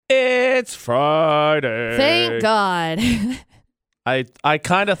It's Friday. Thank God. I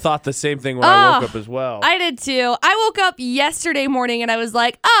kind of thought the same thing when I woke up as well. I did too. I woke up yesterday morning and I was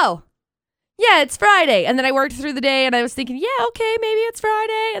like, oh, yeah, it's Friday. And then I worked through the day and I was thinking, yeah, okay, maybe it's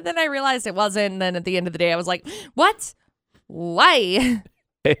Friday. And then I realized it wasn't. And then at the end of the day, I was like, what? Why?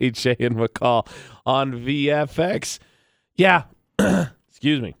 AJ and McCall on VFX. Yeah.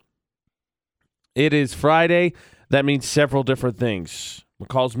 Excuse me. It is Friday. That means several different things.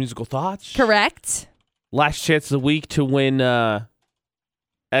 McCall's musical thoughts. Correct. Last chance of the week to win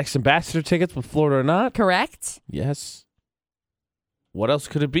ex-ambassador tickets with Florida or not. Correct. Yes. What else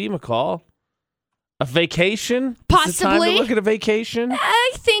could it be, McCall? A vacation? Possibly. Is it time to look at a vacation?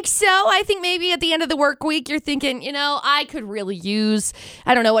 I think so. I think maybe at the end of the work week, you're thinking, I could really use,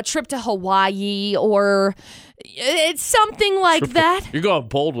 I don't know, a trip to Hawaii or it's something like that. You're going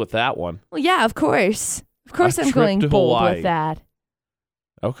bold with that one. Well, yeah, of course. Of course I'm going bold with that.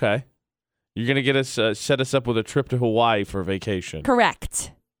 Okay. You're going to get us set us up with a trip to Hawaii for vacation.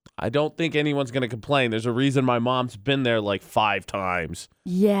 Correct. I don't think anyone's going to complain. There's a reason my mom's been there like 5 times.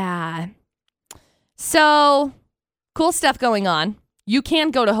 Yeah. So, cool stuff going on. You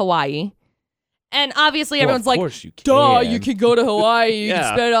can go to Hawaii. And obviously everyone's like, duh, you can go to Hawaii. You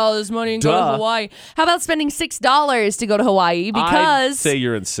can spend all this money and go to Hawaii. How about spending $6 to go to Hawaii? Because I'd say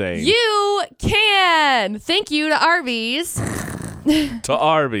you're insane. You can. Thank you to Arby's. To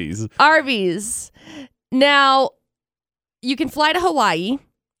Arby's. Arby's. Now, you can fly to Hawaii,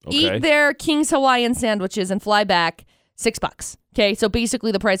 eat their King's Hawaiian sandwiches, and fly back $6. Okay, so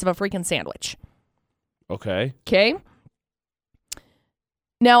basically the price of a freaking sandwich. Okay. Okay.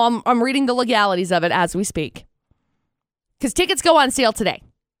 Now, I'm reading the legalities of it as we speak. Because tickets go on sale today.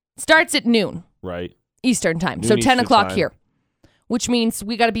 Starts at noon. Right. Eastern time. So 10 o'clock here. Which means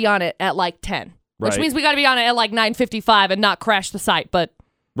we got to be on it at like 10. Right. Which means we got to be on it at like 9:55 and not crash the site. But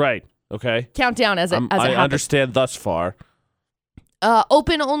right. Okay. Countdown as it happens. I understand thus far.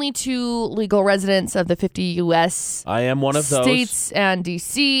 Open only to legal residents of the 50 U.S. I am one of those. States and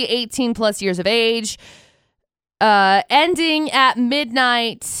D.C., 18 plus years of age. Ending at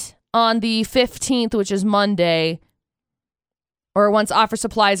midnight on the 15th, which is Monday, or once offer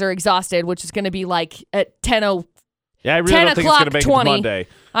supplies are exhausted, which is going to be like at 10:00. Yeah, I really don't think it's going to make it to Monday.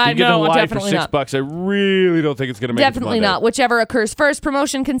 I know, definitely not. For $6, I really don't think it's going to make it to Monday. Definitely not. Whichever occurs first.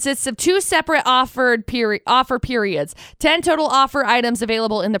 Promotion consists of 2 separate offer periods. 10 total offer items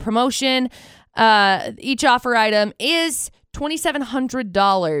available in the promotion. Each offer item is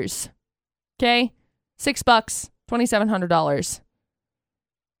 $2,700. Okay? $6, $2,700.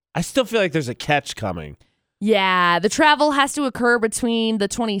 I still feel like there's a catch coming. Yeah, the travel has to occur between the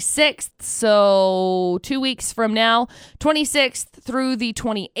 26th, so 2 weeks from now, 26th through the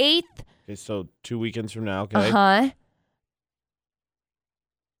 28th. Okay, so 2 weekends from now, okay. Uh-huh.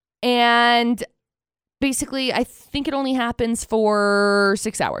 And basically, I think it only happens for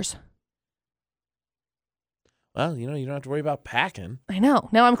 6 hours. Well, you don't have to worry about packing. I know.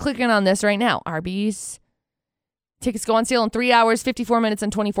 Now I'm clicking on this right now. Arby's. Tickets go on sale in 3 hours, 54 minutes,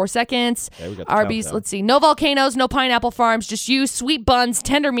 and 24 seconds. Okay, we got the Arby's, countdown. let's see. No volcanoes, no pineapple farms, just you, sweet buns,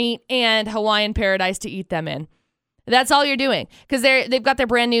 tender meat, and Hawaiian paradise to eat them in. That's all you're doing. Because they've got their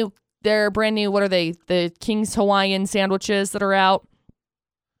brand new, what are they? The King's Hawaiian sandwiches that are out.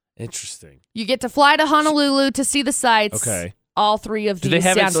 Interesting. You get to fly to Honolulu to see the sights. Okay. All 3 of these sandwiches.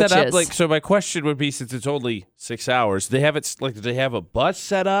 Do they have sandwiches. it set up? So my question would be, since it's only 6 hours, do they have a bus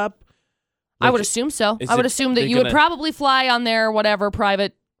set up? I would assume so. I would assume that you would probably fly on their whatever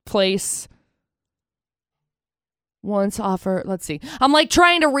private place. Once offer, let's see. I'm like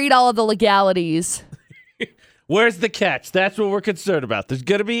trying to read all of the legalities. Where's the catch? That's what we're concerned about. There's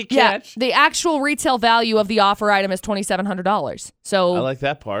going to be a catch. Yeah, the actual retail value of the offer item is $2,700. So I like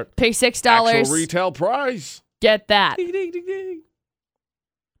that part. Pay $6. Actual retail price. Get that. Ding, ding, ding, ding.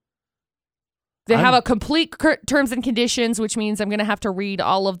 They have a complete terms and conditions, which means I'm going to have to read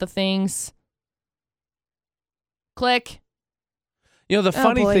all of the things. Click. The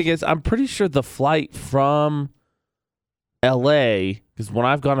funny thing is, I'm pretty sure the flight from L.A., because when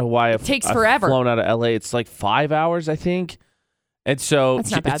I've gone to Hawaii, I've forever. Flown out of L.A., it's like 5 hours, I think. And so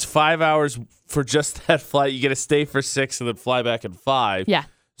it's 5 hours for just that flight. You get to stay for 6 and then fly back in 5. Yeah.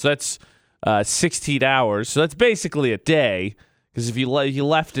 So that's 16 hours. So that's basically a day. Because if you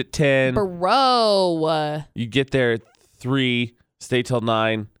left at 10, bro, you get there at 3, stay till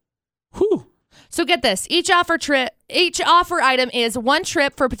 9. Whew. So get this. Each offer item is 1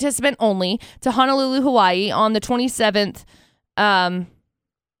 trip for participant only to Honolulu, Hawaii on the 27th,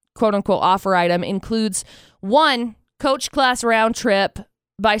 quote-unquote offer item includes 1 coach class round trip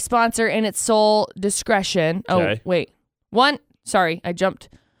by sponsor in its sole discretion. Okay. Oh, wait. 1, sorry, I jumped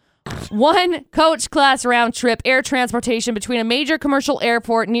 1 coach class round trip air transportation between a major commercial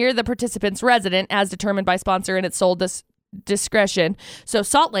airport near the participant's resident as determined by sponsor in its sole discretion. So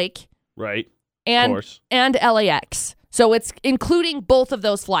Salt Lake. Right. And, of course. And LAX. So it's including both of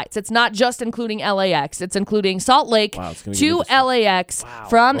those flights. It's not just including LAX. It's including Salt Lake to LAX,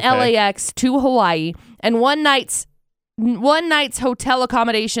 from LAX to Hawaii, and one night's hotel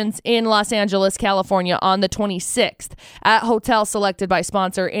accommodations in Los Angeles, California on the 26th at hotel selected by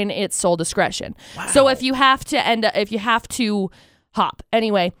sponsor in its sole discretion. Wow. So if you have to hop.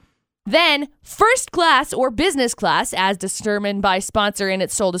 Anyway, then first class or business class, as determined by sponsor in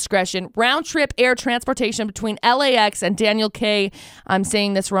its sole discretion, round trip air transportation between LAX and Daniel K. I'm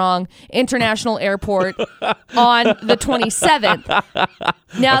saying this wrong, International Airport on the 27th.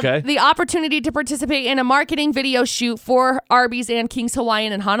 Now, the opportunity to participate in a marketing video shoot for Arby's and King's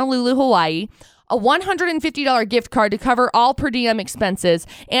Hawaiian in Honolulu, Hawaii, a $150 gift card to cover all per diem expenses,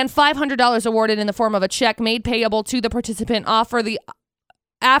 and $500 awarded in the form of a check made payable to the participant after the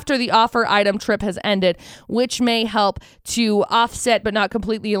offer item trip has ended, which may help to offset but not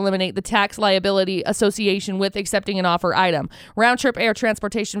completely eliminate the tax liability association with accepting an offer item. Round trip air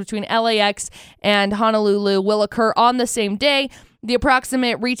transportation between LAX and Honolulu will occur on the same day. The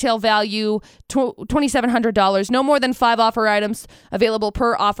approximate retail value, $2,700. No more than 5 offer items available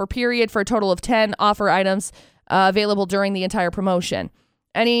per offer period for a total of 10 offer items available during the entire promotion.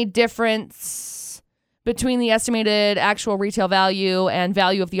 Any difference between the estimated actual retail value and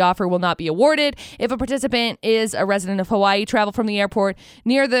value of the offer will not be awarded. If a participant is a resident of Hawaii, travel from the airport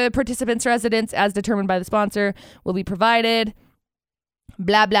near the participant's residence as determined by the sponsor will be provided.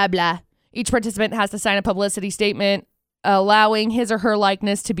 Blah, blah, blah. Each participant has to sign a publicity statement allowing his or her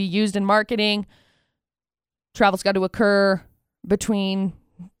likeness to be used in marketing. Travel's got to occur between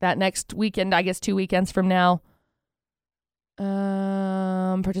that next weekend, I guess 2 weekends from now.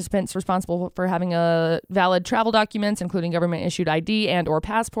 Participants responsible for having a valid travel documents, including government-issued ID and or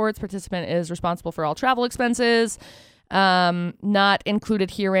passports. Participant is responsible for all travel expenses, not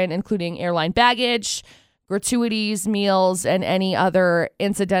included herein, including airline baggage, gratuities, meals, and any other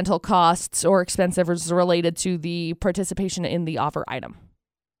incidental costs or expenses related to the participation in the offer item.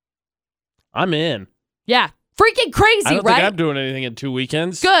 I'm in. Yeah. Freaking crazy, I don't right? think I'm doing anything in 2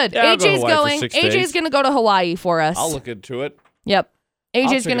 weekends. Good. Yeah, AJ's going. AJ's going to go to Hawaii for us. I'll look into it. Yep.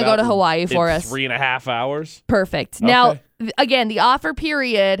 AJ's going to go to Hawaii for us. 3.5 hours. Perfect. Okay. Now, again, the offer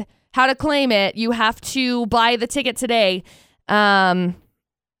period, how to claim it, you have to buy the ticket today. On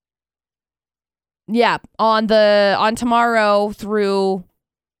tomorrow through...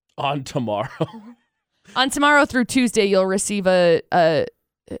 On tomorrow? On tomorrow through Tuesday, you'll receive a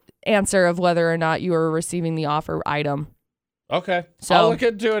answer of whether or not you are receiving the offer item. Okay. So, I'll look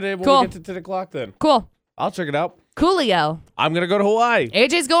into it when we get to 10 o'clock then. Cool. I'll check it out. Coolio. I'm going to go to Hawaii.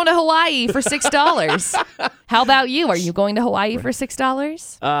 AJ's going to Hawaii for $6. How about you? Are you going to Hawaii for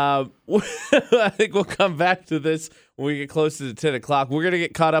 $6? I think we'll come back to this when we get close to the 10 o'clock. We're going to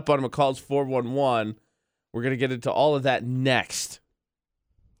get caught up on McCall's 411. We're going to get into all of that next.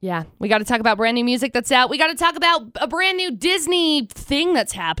 Yeah, we got to talk about brand new music that's out. We got to talk about a brand new Disney thing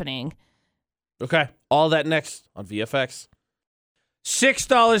that's happening. Okay, all that next on VFX.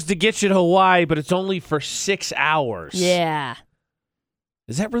 $6 to get you to Hawaii, but it's only for 6 hours. Yeah.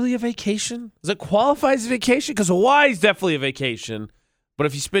 Is that really a vacation? Does it qualify as a vacation? Because Hawaii's definitely a vacation, but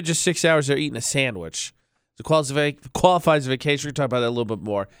if you spend just 6 hours there eating a sandwich, it qualifies as a vacation. We're going to talk about that a little bit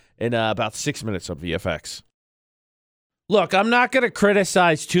more in about 6 minutes on VFX. Look, I'm not going to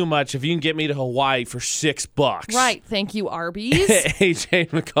criticize too much if you can get me to Hawaii for $6. Right. Thank you, Arby's.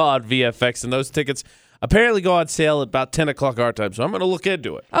 AJ and McCall at VFX, and those tickets apparently go on sale at about 10 o'clock our time, so I'm going to look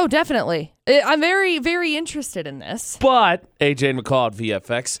into it. Oh, definitely. I'm very, very interested in this. But, AJ and McCall at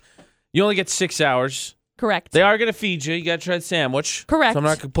VFX, you only get 6 hours. Correct. They are going to feed you. You got to try the sandwich. Correct. So I'm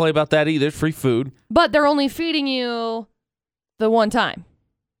not going to complain about that either. It's free food. But they're only feeding you the one time.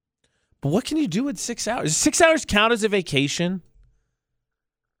 But what can you do in 6 hours? Does 6 hours count as a vacation?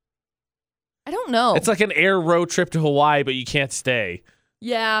 I don't know. It's like an air road trip to Hawaii, but you can't stay.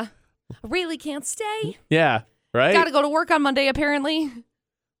 Yeah. I really can't stay. Yeah, right? Got to go to work on Monday, apparently.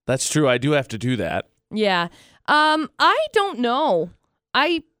 That's true. I do have to do that. Yeah. I don't know.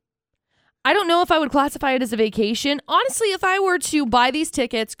 I don't know if I would classify it as a vacation. Honestly, if I were to buy these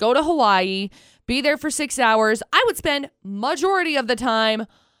tickets, go to Hawaii, be there for 6 hours, I would spend majority of the time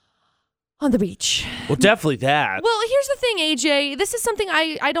on the beach. Well, definitely that. Well, here's the thing, AJ. This is something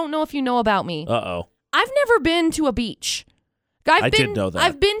I don't know if you know about me. Uh-oh. I've never been to a beach. I did know that.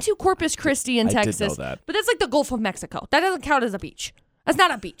 I've been to Corpus Christi in Texas. I did know that. But that's like the Gulf of Mexico. That doesn't count as a beach. That's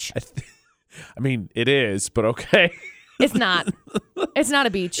not a beach. I mean, it is, but okay. It's not. It's not a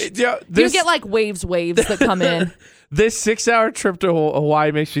beach. Yeah, You get like waves that come in. This 6-hour trip to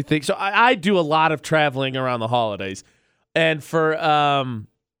Hawaii makes me think. So I do a lot of traveling around the holidays. And for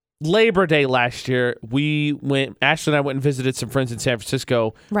Labor Day last year, Ashley and I went and visited some friends in San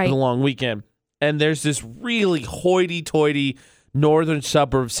Francisco for the long weekend. And there's this really hoity-toity northern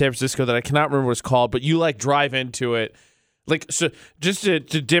suburb of San Francisco that I cannot remember what it's called, but you like drive into it. Like, so just to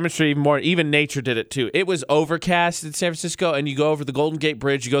demonstrate even more, even nature did it too. It was overcast in San Francisco, and you go over the Golden Gate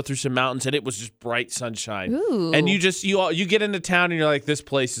Bridge, you go through some mountains, and it was just bright sunshine. Ooh. And you get into town, and you're like, this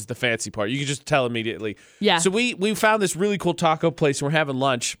place is the fancy part. You can just tell immediately. Yeah. So we found this really cool taco place, and we're having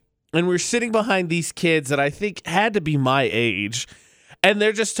lunch, and we're sitting behind these kids that I think had to be my age. And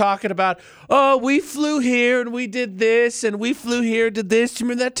they're just talking about, oh, we flew here and we did this, and we flew here and did this. Do you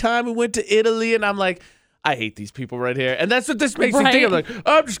remember that time we went to Italy? And I'm like, I hate these people right here. And that's what this makes me think. I'm like,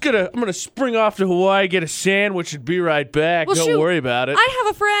 I'm gonna spring off to Hawaii, get a sandwich, and be right back. Well, Don't worry about it. I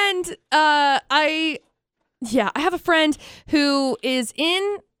have a friend. I have a friend who is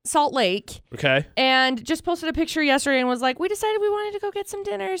in Salt Lake. Okay. And just posted a picture yesterday and was like, we decided we wanted to go get some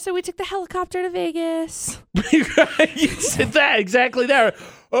dinner, so we took the helicopter to Vegas. You said that exactly there.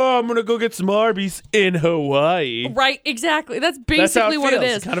 Oh, I'm gonna go get some Arby's in Hawaii. Right, exactly. That's basically what it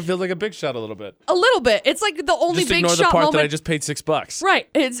is. It kind of feels like a big shot a little bit. A little bit. It's like the only just big ignore shot the part moment. that I just paid $6. Right.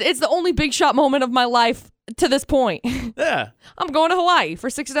 It's the only big shot moment of my life to this point. Yeah. I'm going to Hawaii for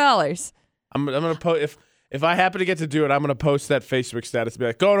 $6. I'm gonna post if I happen to get to do it, I'm gonna post that Facebook status and be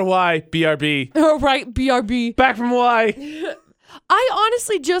like, going to Hawaii, BRB. Oh, right, BRB. Back from Hawaii. I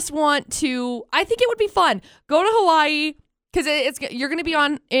honestly just want to. I think it would be fun. Go to Hawaii because you're going to be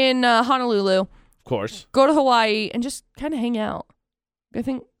in Honolulu. Of course. Go to Hawaii and just kind of hang out. I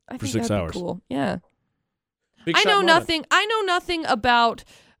think for 6 that'd hours. Be cool. Yeah. Big I shot know moment. nothing. I know nothing about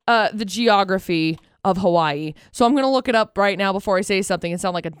the geography of Hawaii, so I'm going to look it up right now before I say something and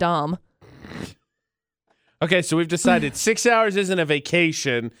sound like a dumb. Okay, so we've decided 6 hours isn't a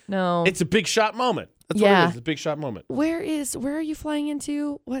vacation. No. It's a big shot moment. That's what it is. It's a big shot moment. Where are you flying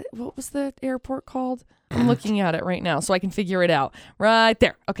into? What was the airport called? I'm looking at it right now so I can figure it out. Right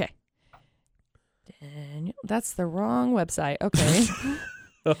there. Okay. Daniel, that's the wrong website. Okay.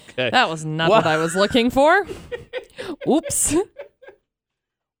 Okay. That was not what I was looking for. Oops.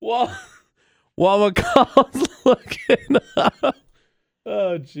 While McCall's looking up.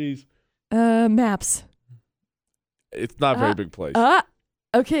 Oh, jeez. Maps. It's not a very big place.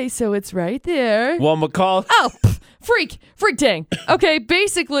 Okay, so it's right there. While McCall... Oh, freak dang. Okay,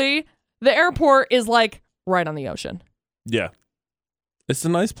 basically, the airport is like right on the ocean. Yeah. It's a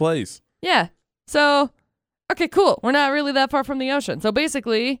nice place. Yeah. So, okay, cool. We're not really that far from the ocean. So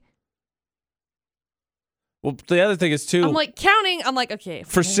basically... Well, the other thing is, too... I'm like counting. I'm like, okay.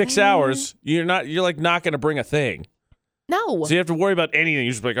 For 6 hours, you're like not going to bring a thing. No. So you have to worry about anything.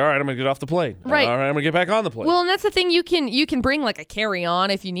 You're just like, all right, I'm going to get off the plane. Right. All right, I'm going to get back on the plane. Well, and that's the thing. You can bring like a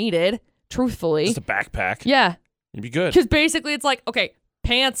carry-on if you needed, truthfully. Just a backpack. Yeah. You'd be good. Because basically it's like, okay,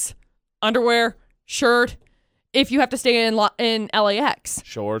 pants, underwear, shirt, if you have to stay in LAX.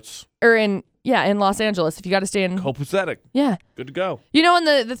 Shorts. Or in Los Angeles, if you got to stay in... Copacetic. Yeah. Good to go. You know,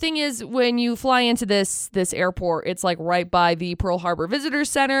 and the thing is, when you fly into this airport, it's like right by the Pearl Harbor Visitor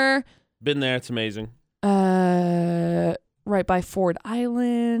Center. Been there. It's amazing. Right by Ford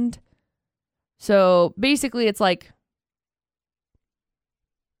Island. So basically it's like,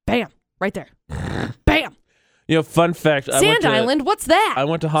 bam, right there. Bam. You know, fun fact. Sand Island, what's that? I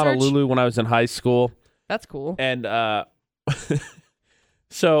went to Honolulu when I was in high school. That's cool. And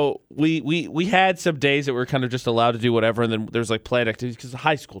so we had some days that we were kind of just allowed to do whatever, and then there's like planned activities because it's a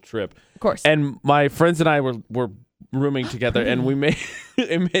high school trip. Of course. And my friends and I were rooming together, and we made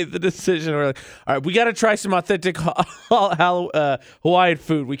the decision. We're like, all right, we got to try some authentic Hawaiian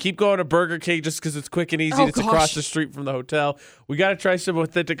food. We keep going to Burger King just because it's quick and easy. Oh, and it's across the street from the hotel. We got to try some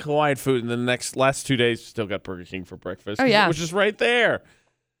authentic Hawaiian food. And then the last 2 days, still got Burger King for breakfast. Oh, yeah. Which is right there.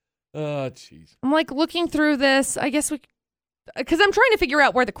 Oh, jeez. I'm like looking through this. I guess because I'm trying to figure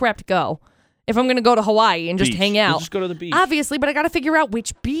out where the crap to go. If I'm going to go to Hawaii and just hang out. We'll just go to the beach. Obviously, but I got to figure out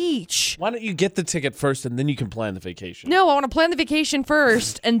which beach. Why don't you get the ticket first and then you can plan the vacation? No, I want to plan the vacation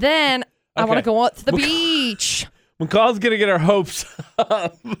first, and then I want to go out to the McCall- beach. McCall's going to get her hopes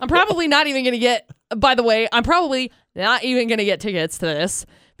up. I'm probably not even going to get, by the way, I'm probably not even going to get tickets to this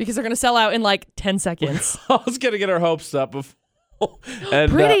because they're going to sell out in like 10 seconds. McCall's going to get her hopes up before.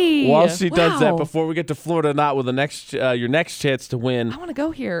 And Pretty. while she does that, Wow. before we get to Florida, not with your next chance to win I want to go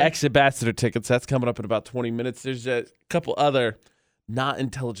here. ex-ambassador tickets. That's coming up in about 20 minutes. There's a couple other not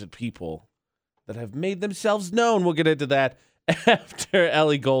intelligent people that have made themselves known. We'll get into that after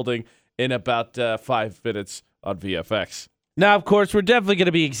Ellie Goulding in about 5 minutes. on VFX. Now, of course, we're definitely going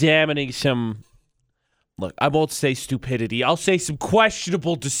to be examining some. Look, I won't say stupidity. I'll say some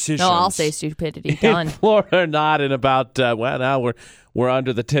questionable decisions. No, I'll say stupidity. Done. In Florida or not in about, now we're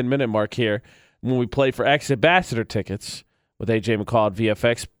under the 10-minute mark here when we play for ex-ambassador tickets with AJ McCall at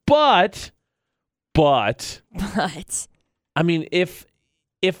VFX. But, I mean, if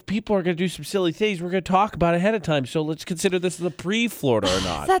people are going to do some silly things, we're going to talk about it ahead of time. So let's consider this the pre-Florida or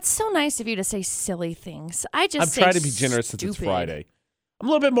not. That's so nice of you to say silly things. I'm trying to be generous since it's Friday. I'm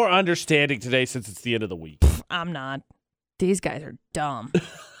a little bit more understanding today since it's the end of the week. I'm not. These guys are dumb.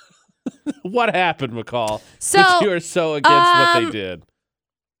 What happened, McCall? So that you are so against what they did.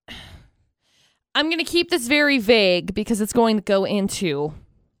 I'm going to keep this very vague because it's going to go into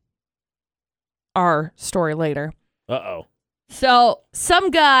our story later. Uh-oh. So some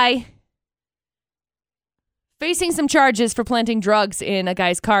guy facing some charges for planting drugs in a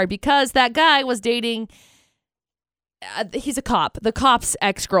guy's car because that guy was dating... he's a cop. The cop's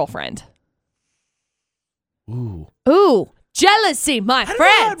ex-girlfriend. Ooh. Jealousy, my friends.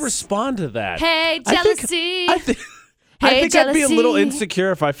 How do I respond to that? Hey, jealousy. I think I'd be a little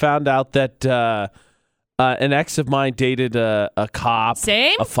insecure if I found out that an ex of mine dated a cop.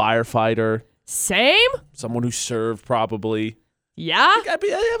 Same. A firefighter. Same. Someone who served, probably. Yeah. I'd have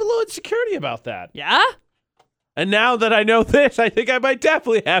a little insecurity about that. Yeah. And now that I know this, I think I might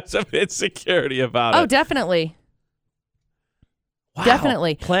definitely have some insecurity about it. Oh, definitely. Wow.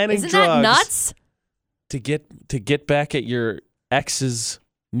 Definitely. Planning Isn't drugs that nuts? to get back at your ex's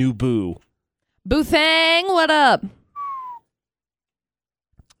new boo. Boo Thang, what up?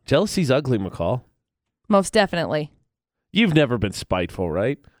 Jealousy's ugly, McCall. Most definitely. You've never been spiteful,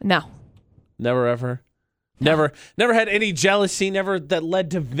 right? No. Never ever. Never had any jealousy, never that led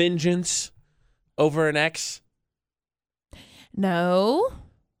to vengeance over an ex? No.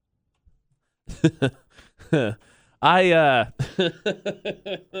 I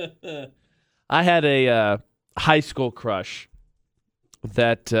had a high school crush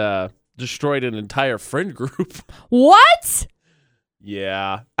that destroyed an entire friend group. What?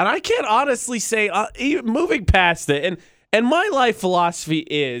 Yeah. And I can't honestly say, even moving past it, and my life philosophy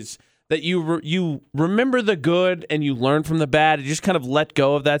is that you remember the good and you learn from the bad and just kind of let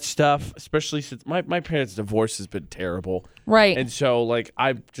go of that stuff, especially since my parents' divorce has been terrible. Right. And so, like,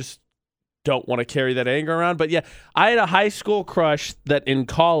 I just don't want to carry that anger around. But yeah, I had a high school crush that in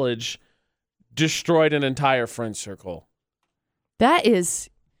college destroyed an entire friend circle. That is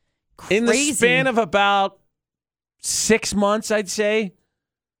crazy. In the span of about 6 months, I'd say.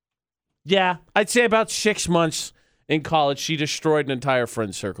 Yeah, I'd say about 6 months in college, she destroyed an entire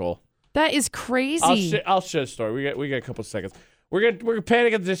friend circle. That is crazy. I'll share a story. We got a couple seconds. We're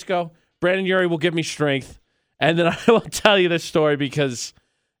Panic at the Disco. Brandon Urie will give me strength, and then I will tell you this story because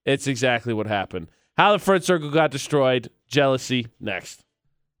it's exactly what happened. How the friend circle got destroyed. Jealousy next.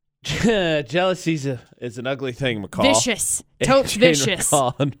 Jealousy is an ugly thing, McCall. Vicious. Totes vicious.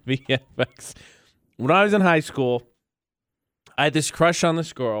 McCall on VFX. When I was in high school, I had this crush on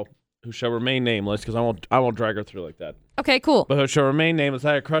this girl who shall remain nameless because I won't drag her through like that. Okay, cool. But who shall remain nameless. I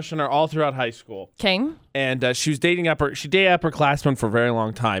had a crush on her all throughout high school. Okay. And she dated upperclassmen for a very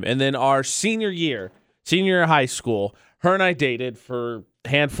long time. And then our senior year of high school, her and I dated for a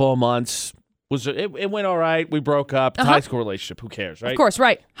handful of months. It went all right. We broke up. It's a high school relationship. Who cares, right? Of course,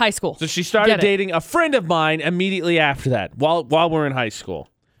 right. High school. So she started dating a friend of mine immediately after that, while we're in high school.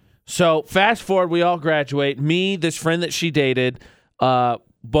 So fast forward, we all graduate. Me, this friend that she dated,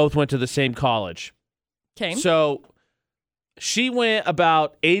 both went to the same college. Okay. So she went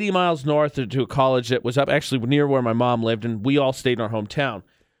about 80 miles north to a college that was up actually near where my mom lived, and we all stayed in our hometown.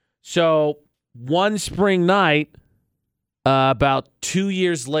 So one spring night, about 2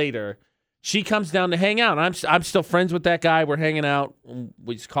 years later, she comes down to hang out. I'm still friends with that guy. We're hanging out.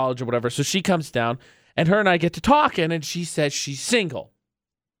 We college or whatever. So she comes down, and her and I get to talking, and she says she's single.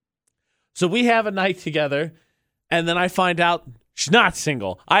 So we have a night together, and then I find out she's not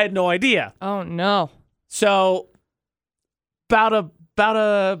single. I had no idea. Oh, no. So about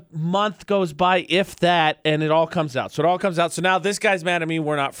a month goes by, if that, and it all comes out. So it all comes out. So now this guy's mad at me.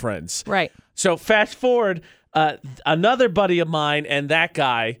 We're not friends. Right. So fast forward, another buddy of mine and that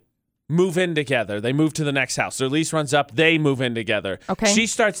guy move in together. They move to the next house. Their lease runs up. They move in together. Okay. She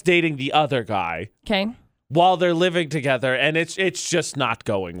starts dating the other guy. Okay. While they're living together, and it's just not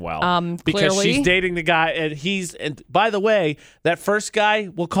going well. Because clearly. she's dating the guy, and by the way, that first guy,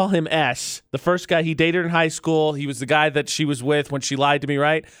 we'll call him S. The first guy, he dated in high school. He was the guy that she was with when she lied to me,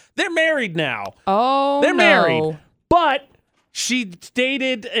 right? They're married now. Oh, They're no. married. But she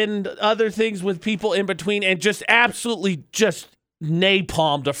dated and other things with people in between and just absolutely just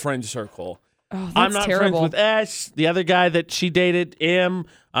napalmed a friend circle. Oh, that's I'm not terrible. friends with S. The other guy that she dated, M,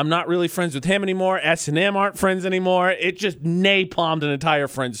 I'm not really friends with him anymore. S and M aren't friends anymore. It just napalmed an entire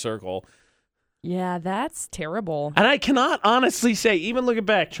friend circle. Yeah, that's terrible. And I cannot honestly say, even looking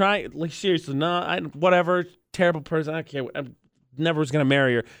back, seriously, whatever, terrible person, I can't, I never was going to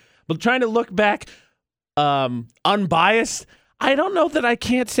marry her. But trying to look back unbiased, I don't know that I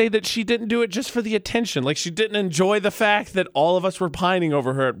can't say that she didn't do it just for the attention. Like, she didn't enjoy the fact that all of us were pining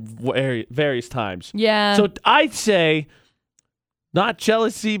over her at various times. Yeah. So I'd say not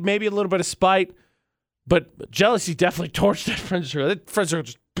jealousy, maybe a little bit of spite, but jealousy definitely torched that friend circle. That friend circle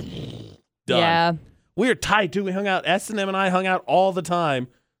just done. Yeah. We were tight, too. We hung out. S&M and I hung out all the time.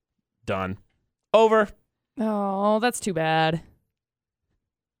 Done. Over. Oh, that's too bad.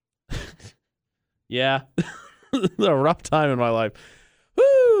 Yeah. A rough time in my life.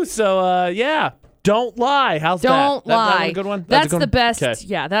 Woo! So, yeah. Don't lie. How's that? Don't lie. That a good one? That's a good the one? best. Okay.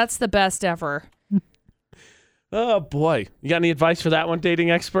 Yeah, that's the best ever. Oh, boy. You got any advice for that one,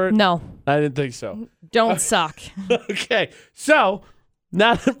 dating expert? No, I didn't think so. don't suck. Okay. So,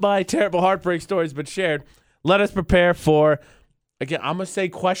 now that my terrible heartbreak story has been shared, let us prepare for, again, I'm going to say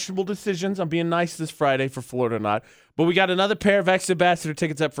questionable decisions. I'm being nice this Friday for Florida or not. But we got another pair of ex-ambassador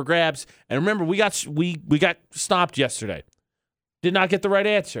tickets up for grabs. And remember, we got stopped yesterday. Did not get the right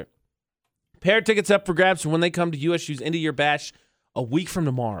answer. Pair of tickets up for grabs for when they come to USU's End of Year Bash a week from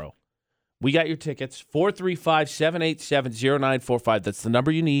tomorrow. We got your tickets, 435-787-0945. That's the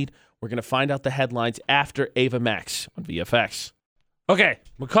number you need. We're going to find out the headlines after Ava Max on VFX. Okay,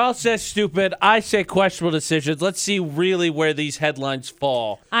 McCall says stupid. I say questionable decisions. Let's see really where these headlines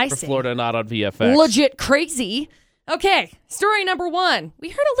fall for say Florida Not on VFX. Legit crazy. Okay, story number 1. We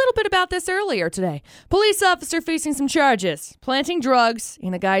heard a little bit about this earlier today. Police officer facing some charges. Planting drugs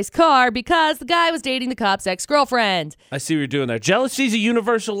in a guy's car because the guy was dating the cop's ex-girlfriend. I see what you're doing there. Jealousy is a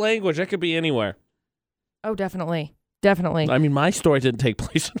universal language. That could be anywhere. Oh, definitely. Definitely. I mean, my story didn't take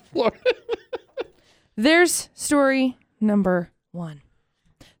place in Florida. There's story number 1.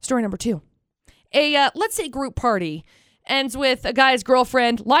 Story number 2. Let's say group party ends with a guy's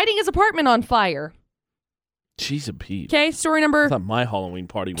girlfriend lighting his apartment on fire. Jeez and Pete. Okay, story number I thought my Halloween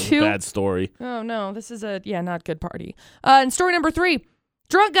party was 2. a bad story. Oh, no, this is not good party. And story number 3.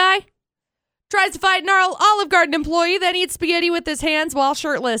 Drunk guy tries to fight an Olive Garden employee, then eats spaghetti with his hands while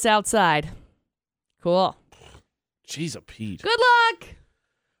shirtless outside. Cool. Jeez and Pete. Good luck.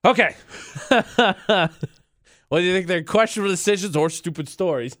 Okay. What do you think? They're questionable decisions or stupid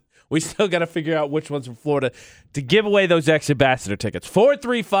stories? We still got to figure out which one's from Florida to give away those ex-ambassador tickets.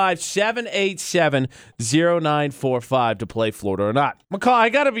 435-787-0945 to play Florida or not. McCall, I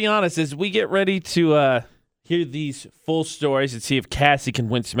got to be honest, as we get ready to hear these full stories and see if Cassie can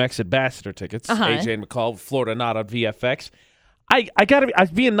win some ex-ambassador tickets, AJ and McCall, Florida or not on VFX, I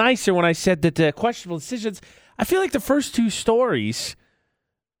was being nicer when I said that questionable decisions, I feel like the first 2 stories,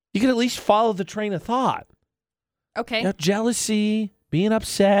 you can at least follow the train of thought. Okay. You know, jealousy, being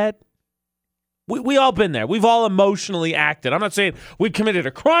upset. We all been there. We've all emotionally acted. I'm not saying we've committed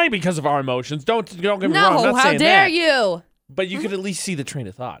a crime because of our emotions. Don't get me wrong. I'm not how saying dare that. you? But you could at least see the train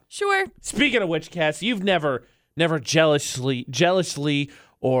of thought. Sure. Speaking of which, Cass, you've never jealously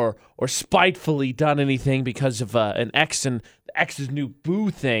or spitefully done anything because of an ex and the ex's new boo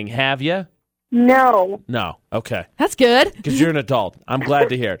thing, have you? No. No. Okay. That's good. Because you're an adult. I'm glad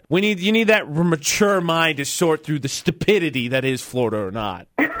to hear it. You need that mature mind to sort through the stupidity that is Florida or not.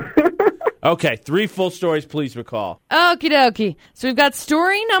 Okay, 3 full stories, please, McCall. Okie dokie. So we've got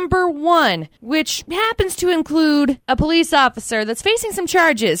story number 1, which happens to include a police officer that's facing some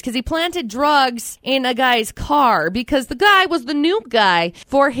charges because he planted drugs in a guy's car because the guy was the new guy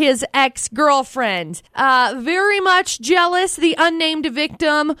for his ex-girlfriend. Very much jealous. The unnamed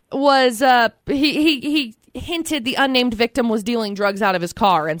victim was, he hinted the unnamed victim was dealing drugs out of his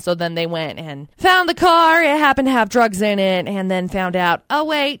car, and so then they went and found the car. It happened to have drugs in it, and then found out, oh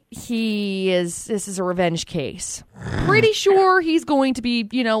wait, this is a revenge case. Pretty sure he's going to be,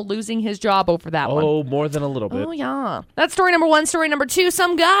 losing his job over that one. Oh, more than a little bit. Oh, yeah. That's story number 1. Story number 2,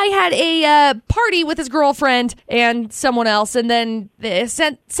 some guy had a party with his girlfriend and someone else, and then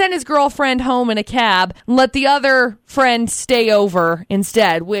sent his girlfriend home in a cab and let the other friend stay over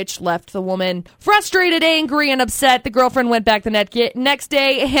instead, which left the woman frustrated, angry, and upset. The girlfriend went back the next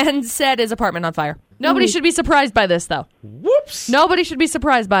day and set his apartment on fire. Nobody should be surprised by this, though. Whoops. Nobody should be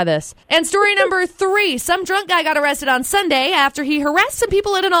surprised by this. And story number 3, some drunk guy got arrested on Sunday after he harassed some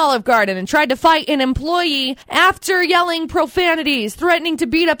people at an Olive Garden and tried to fight an employee after yelling profanities, threatening to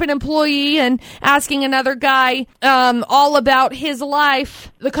beat up an employee and asking another guy all about his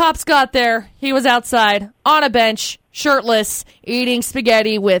life. The cops got there. He was outside on a bench shirtless, eating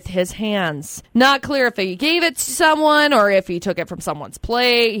spaghetti with his hands. Not clear if he gave it to someone or if he took it from someone's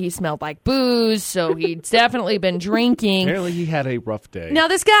plate. He smelled like booze, so he'd definitely been drinking. Apparently he had a rough day. Now,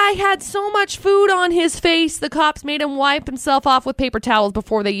 this guy had so much food on his face, the cops made him wipe himself off with paper towels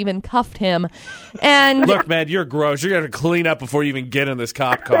before they even cuffed him. And look, man, you're gross. You're going to clean up before you even get in this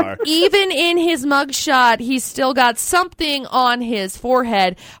cop car. Even in his mugshot, he's still got something on his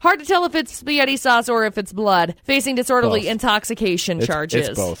forehead. Hard to tell if it's spaghetti sauce or if it's blood. Facing disorderly intoxication charges.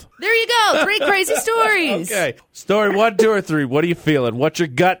 It's both. There you go. 3 crazy stories. Okay. Story 1, 2, or 3. What are you feeling? What's your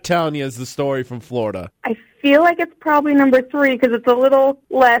gut telling you is the story from Florida? I feel like it's probably number 3 because it's a little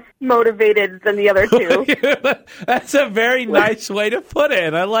less motivated than the other 2. That's a very nice way to put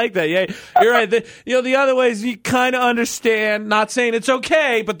it. I like that. Yeah, you're right. The other ways you kind of understand. Not saying it's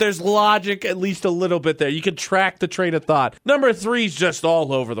okay, but there's logic at least a little bit there. You can track the train of thought. Number 3 is just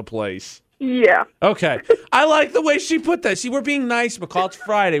all over the place. Yeah. Okay. I like the way she put that. See, we're being nice, McCall. It's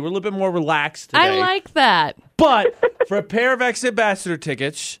Friday. We're a little bit more relaxed today. I like that. But for a pair of X-Ambassador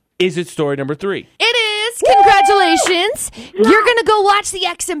tickets, is it story number 3? It is. Congratulations. You're going to go watch the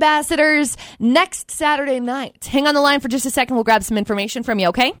X-Ambassadors next Saturday night. Hang on the line for just a second. We'll grab some information from you,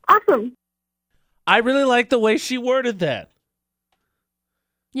 okay? Awesome. I really like the way she worded that.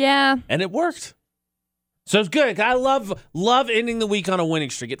 Yeah. And it worked. So it's good. I love ending the week on a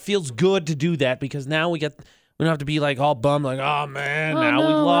winning streak. It feels good to do that because now we don't have to be like all bummed, like, oh man, we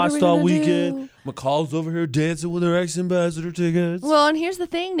lost all weekend. McCall's over here dancing with her X-Ambassador tickets. Well, and here's the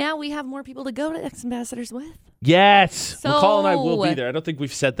thing. Now we have more people to go to X-Ambassadors with. Yes. So, McCall and I will be there. I don't think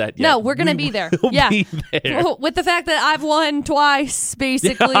we've said that yet. No, we're going to be there. Yeah. Be there. With the fact that I've won twice,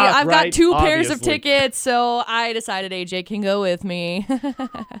 basically. Yeah, I've got 2 pairs of obviously. tickets, so I decided AJ can go with me.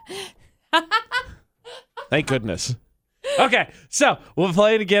 Thank goodness. Okay, so we'll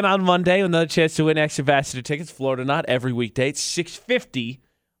play it again on Monday with another chance to win X-Ambassador tickets. Florida Not every weekday. It's 6:50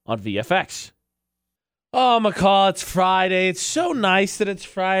 on VFX. Oh, McCall, it's Friday. It's so nice that it's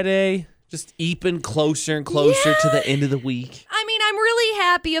Friday. Just eeping closer and closer to the end of the week. I mean, I'm really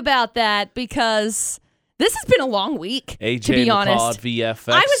happy about that because this has been a long week, AJ to be McCall honest. at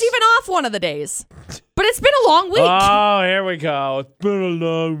VFX. I was even off one of the days. But it's been a long week. Oh, here we go. It's been a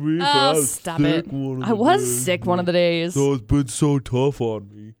long week. Oh, stop it. I was sick one of the days. So it's been so tough on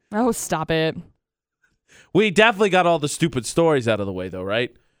me. Oh, stop it. We definitely got all the stupid stories out of the way, though,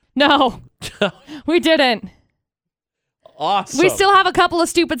 right? No, we didn't. Awesome. We still have a couple of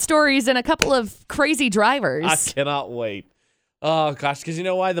stupid stories and a couple of crazy drivers. I cannot wait. Oh, gosh, because you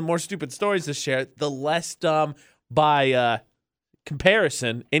know why? The more stupid stories to share, the less dumb by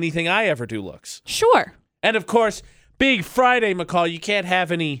comparison anything I ever do looks. Sure. And, of course, Big Friday, McCall, you can't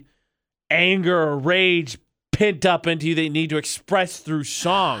have any anger or rage pent up into you that you need to express through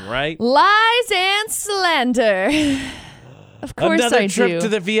song, right? Lies and slander. Of course Another I trip do. to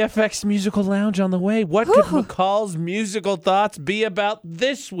the VFX Musical Lounge on the way. What could McCall's musical thoughts be about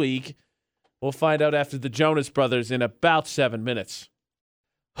this week? We'll find out after the Jonas Brothers in about 7 minutes.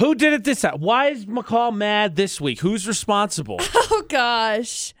 Who did it this time? Why is McCall mad this week? Who's responsible? Oh,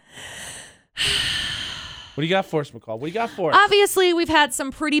 gosh. What do you got for us, McCall? What do you got for us? Obviously, we've had some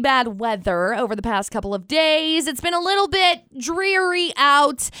pretty bad weather over the past couple of days. It's been a little bit dreary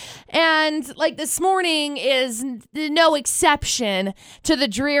out, and like this morning is no exception to the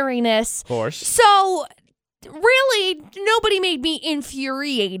dreariness. Of course. So, really, nobody made me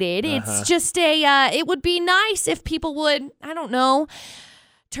infuriated. It's just it would be nice if people would, I don't know,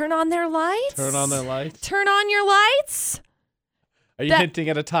 turn on their lights. Turn on their lights. Turn on your lights. Are you hinting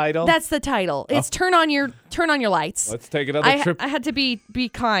at a title? That's the title. It's turn on your lights. Let's take another trip. I had to be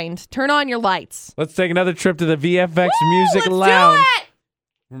kind. Turn on your lights. Let's take another trip to the VFX Music let's Lounge. do it!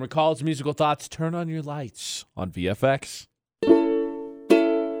 From McCall's musical thoughts, turn on your lights on VFX.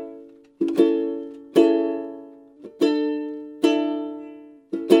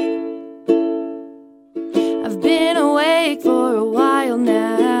 I've been awake for a while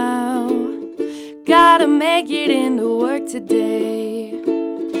now. Gotta make it into work today.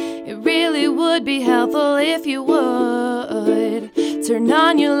 It really would be helpful if you would turn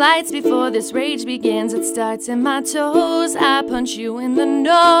on your lights before this rage begins. It starts in my toes. I punch you in the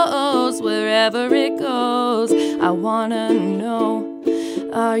nose wherever it goes. I wanna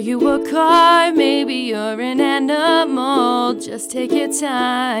know, are you a car? Maybe you're an animal. Just take your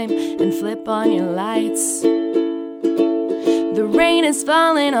time and flip on your lights. The rain is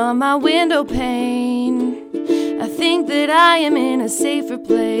falling on my window pane. I think that I am in a safer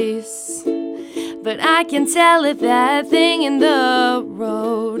place, but I can tell if that thing in the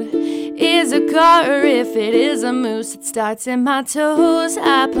road is a car, if it is a moose, it starts in my toes.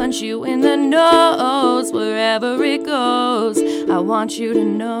 I punch you in the nose wherever it goes. I want you to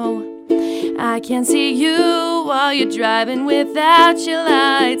know I can't see you while you're driving without your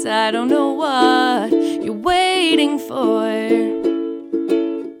lights. I don't know what you're waiting for.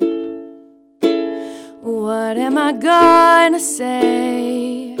 What am I gonna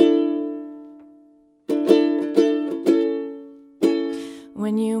say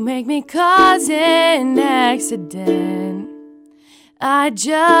when you make me cause an accident? I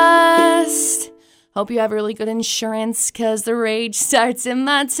just hope you have really good insurance, 'cause the rage starts in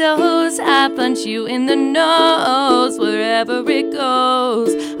my toes. I punch you in the nose wherever it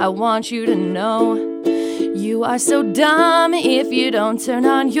goes. I want you to know you are so dumb if you don't turn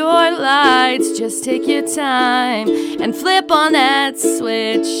on your lights. Just take your time and flip on that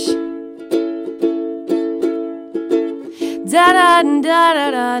switch. Da da da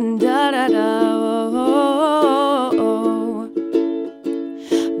da da da da da.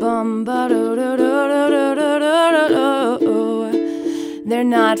 Bum ba do do do do do do do. They're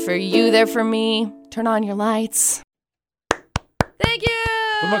not for you, they're for me. Turn on your lights. Thank you.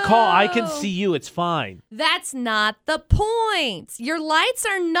 But McCall, I can see you. It's fine. That's not the point. Your lights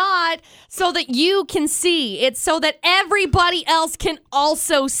are not so that you can see. It's so that everybody else can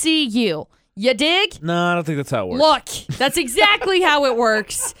also see you. You dig? No, I don't think that's how it works. Look, that's exactly how it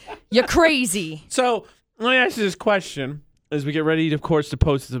works. You're crazy. So let me ask you this question as we get ready, of course, to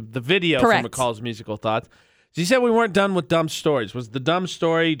post the video Correct. from McCall's musical thoughts. So you said we weren't done with dumb stories. Was the dumb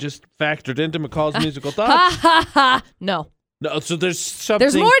story just factored into McCall's musical thoughts? Ha ha ha. No. No, so there's something.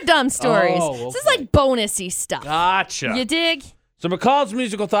 There's more dumb stories. Oh, This is okay. like bonusy stuff. Gotcha. You dig? So McCall's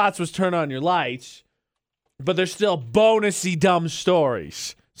musical thoughts was turn on your lights, but there's still bonusy dumb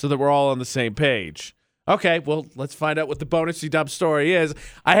stories so that we're all on the same page. Okay, well, let's find out what the bonusy dumb story is.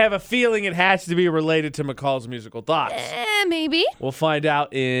 I have a feeling it has to be related to McCall's musical thoughts. Maybe. We'll find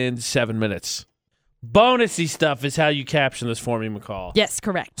out in 7 minutes. Bonusy stuff is how you caption this for me, McCall. Yes,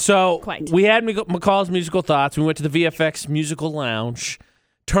 correct. So Quite. we had McCall's musical thoughts. We went to the VFX Musical Lounge.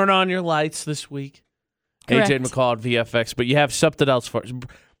 Turn on your lights this week. Correct. AJ and McCall at VFX, but you have something else for us.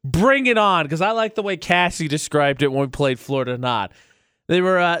 Bring it on, because I like the way Cassie described it when we played Florida Not. They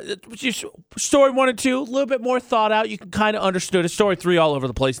were story 1 and 2, a little bit more thought out. You can kind of understood it. Story 3 all over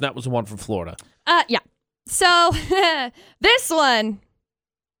the place, and that was the one from Florida. Yeah. So this one,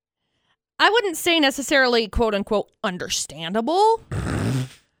 I wouldn't say necessarily quote unquote understandable,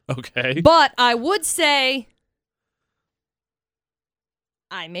 Okay. but I would say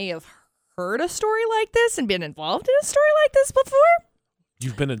I may have heard a story like this and been involved in a story like this before.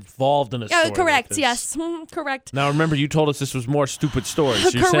 You've been involved in a story. Correct. like this. Yes. Correct. Now, remember, you told us this was more stupid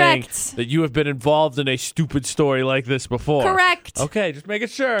stories. You're Correct. saying that you have been involved in a stupid story like this before. Correct. Okay, just making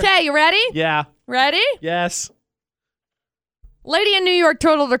sure. Okay, you ready? Yeah. Ready? Yes. Lady in New York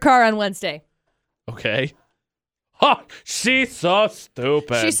totaled her car on Wednesday. Okay. Oh, she's so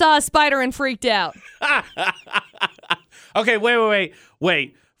stupid. She saw a spider and freaked out. Okay,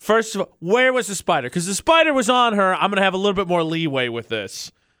 wait. First of all, where was the spider? Because the spider was on her. I'm going to have a little bit more leeway with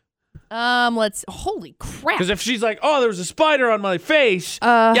this. Holy crap. Because if she's like, oh, there was a spider on my face,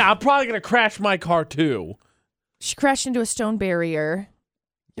 yeah, I'm probably going to crash my car too. She crashed into a stone barrier.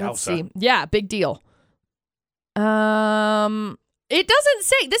 Let's Yowza. see. Yeah, big deal. It doesn't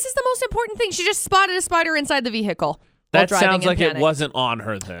say. This is the most important thing. She just spotted a spider inside the vehicle. That while driving sounds in like panic. it wasn't on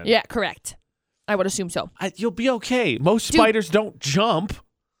her then. Yeah, correct. I would assume so. You'll be okay. Most Dude. spiders don't jump.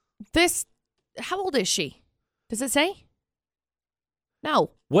 How old is she? Does it say? No.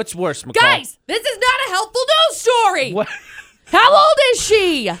 What's worse, McCall? Guys, this is not a helpful news story. What? How old is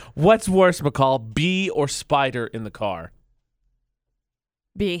she? What's worse, McCall? Bee or spider in the car?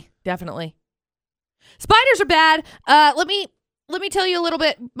 B, definitely. Spiders are bad. Let me tell you a little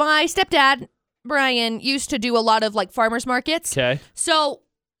bit. My stepdad, Brian, used to do a lot of like farmers markets. Okay. So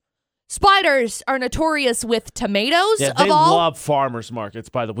spiders are notorious with tomatoes Yeah, of they all. love farmers markets,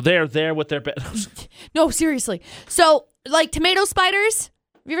 by the way. They're there with their... No, seriously. So like tomato spiders.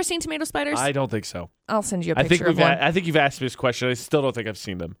 Have you ever seen tomato spiders? I don't think so. I'll send you a I picture think of one. I think you've asked me this question. I still don't think I've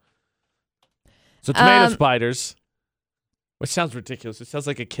seen them. So tomato spiders, which sounds ridiculous. It sounds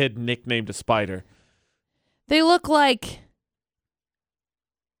like a kid nicknamed a spider. They look like...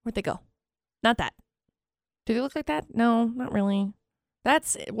 Where'd they go? Not that. Do they look like that? No, not really.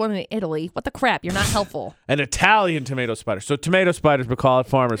 That's one in Italy. What the crap? You're not helpful. An Italian tomato spider. So tomato spiders, we call it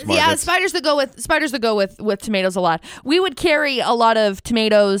farmers markets. Yeah, spiders that go with tomatoes a lot. We would carry a lot of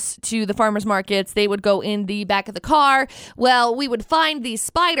tomatoes to the farmers markets. They would go in the back of the car. Well, we would find these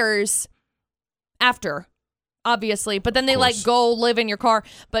spiders after obviously, but then they course. go live in your car.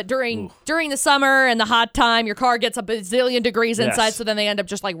 But during the summer and the hot time, your car gets a bazillion degrees inside, Yes. so then they end up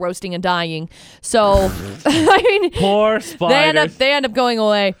just like roasting and dying. So I mean, Poor spiders. they end up going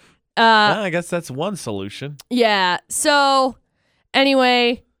away. Well, I guess that's one solution. Yeah. So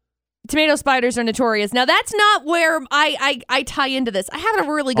anyway, tomato spiders are notorious. Now that's not where I tie into this. I have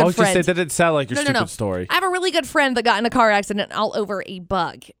a really good I was friend. just saying that didn't sound like your stupid No. story. I have a really good friend that got in a car accident all over a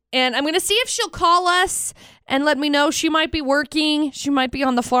bug. And I'm going to see if she'll call us and let me know. She might be working. She might be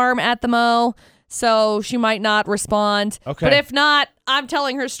on the farm at the mow. So she might not respond. Okay. But if not, I'm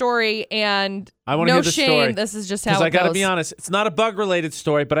telling her story, and I want to no hear the shame. story. This is just how Because it I got to goes. be honest, it's not a bug-related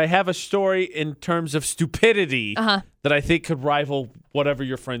story, but I have a story in terms of stupidity that I think could rival whatever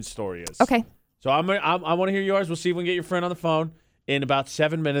your friend's story is. Okay. So I want to hear yours. We'll see if we can get your friend on the phone in about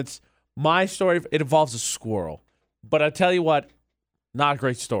 7 minutes. My story, it involves a squirrel. But I tell you what, not a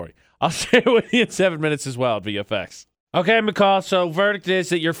great story. I'll share it with you in 7 minutes as well at VFX. Okay, McCall. So verdict is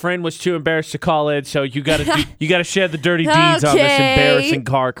that your friend was too embarrassed to call in, so you got to share the dirty deeds on this Okay. embarrassing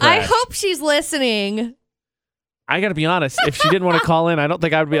car crash. I hope she's listening. I got to be honest. If she didn't want to call in, I don't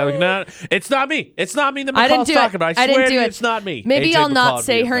think I would be like, no, it's not me. It's not me that I didn't McCall's do talking it. about. I I swear didn't to do you, it. it's not me. Maybe AJ I'll McCall not at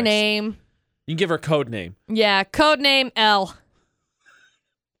say her VFX. name. You can give her a code name. Yeah, code name L.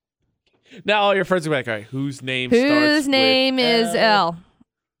 Now all your friends will be like, all right, whose name starts Whose name with is L?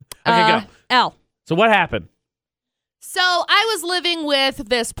 Okay, go. L. So what happened So I was living with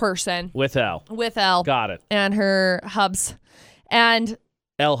this person, with L? with L, Got it. and her hubs. And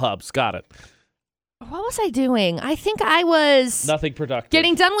L Hubs. Got it. what was I doing? I think I was Nothing productive.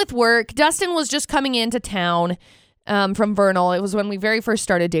 getting done with work. Dustin was just coming into town from Vernal. It was when we very first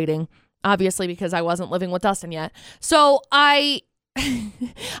started dating, obviously, because I wasn't living with Dustin yet. So I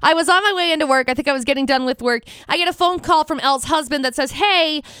was on my way into work. I think I was getting done with work. I get a phone call from Elle's husband that says,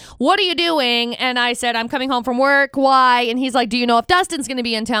 "Hey, what are you doing?" And I said, "I'm coming home from work." "Why?" And he's like, "Do you know if Dustin's going to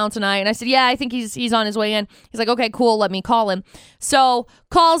be in town tonight?" And I said, "Yeah, I think he's on his way in." He's like, "Okay, cool. Let me call him." So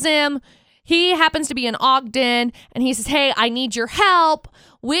calls him. He happens to be in Ogden, and he says, "Hey, I need your help.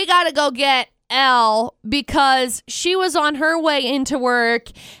 We got to go get Elle because she was on her way into work,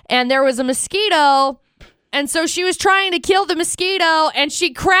 and there was a mosquito. And so she was trying to kill the mosquito, and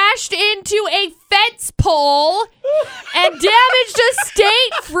she crashed into a fence pole and damaged a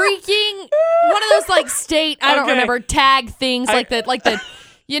state freaking one of those like state I don't Okay. remember tag things like the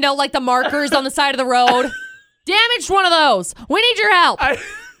you know, like the markers on the side of the road. Damaged one of those. We need your help. I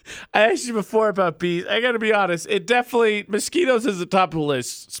asked you before about bees. I got to be honest. It definitely, mosquitoes is the top of the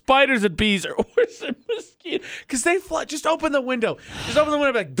list. Spiders and bees are worse than mosquitoes because they fly. Just open the window. Just open the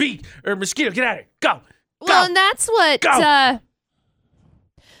window, be like, bee or mosquito, get out of here. Go. Well, and that's what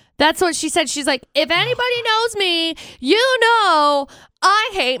she said. She's like, if anybody knows me, you know I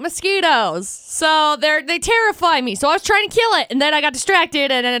hate mosquitoes. So they terrify me. So I was trying to kill it, and then I got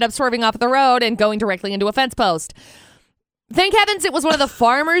distracted and ended up swerving off the road and going directly into a fence post. Thank heavens it was one of the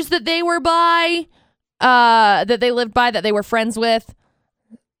farmers that they were by, that they lived by, that they were friends with.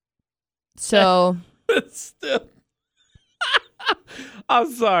 So Still.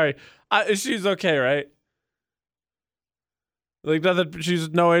 I'm sorry. She's okay, right? Like nothing. She's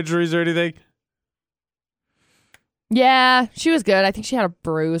no injuries or anything. yeah, she was good. I think she had a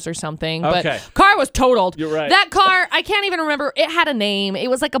bruise or something. Okay. But car was totaled. You're right. That car, I can't even remember. It had a name. It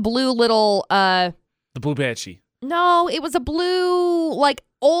was like a blue little, The Blue Banshee. no, it was a blue, like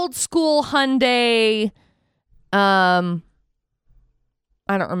old school Hyundai. I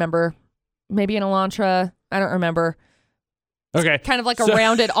don't remember. Maybe an Elantra. I don't remember. Okay. Kind of like a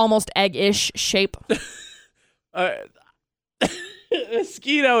rounded, almost egg-ish shape.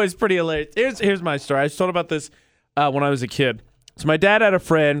 Mosquito is pretty hilarious. Here's my story. I was told about this when I was a kid. So my dad had a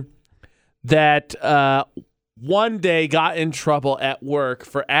friend that one day got in trouble at work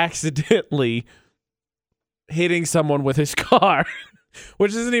for accidentally hitting someone with his car,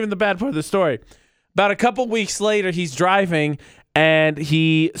 which isn't even the bad part of the story. About a couple weeks later, he's driving and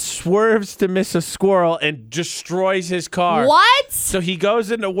he swerves to miss a squirrel and destroys his car. What? So he goes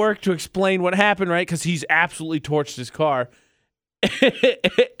into work to explain what happened, right? Because he's absolutely torched his car.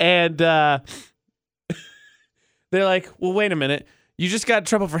 And they're like, well, wait a minute. You just got in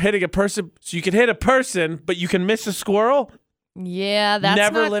trouble for hitting a person. So you can hit a person, but you can miss a squirrel? Yeah, that's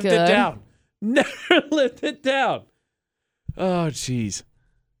Never not lived good. it down. Never lived it down. Oh, jeez.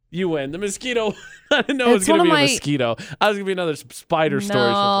 You win. The mosquito. I didn't know it was It's going to one be of a mosquito. I was going to be another spider story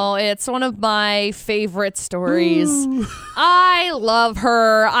or No, it's one of my favorite stories. I love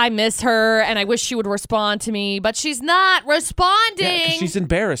her. I miss her, and I wish she would respond to me, but she's not responding. something. Yeah, 'cause she's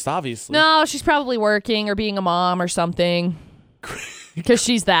embarrassed, obviously. No, she's probably working or being a mom or something. because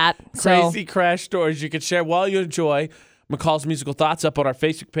she's that. So. Crazy crash stories you can share while you enjoy McCall's Musical Thoughts up on our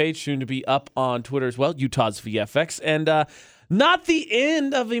Facebook page, soon to be up on Twitter as well, Utah's VFX. And not the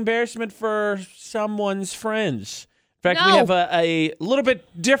end of embarrassment for someone's friends. In fact, we have a little bit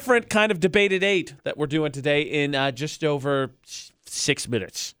different kind of debate at 8 that we're doing today in just over 6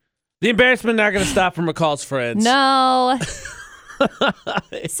 minutes. The embarrassment not going to stop for McCall's friends. No.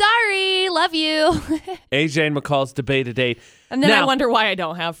 Sorry, love you. AJ and McCall's debate at 8. And then now, I wonder why I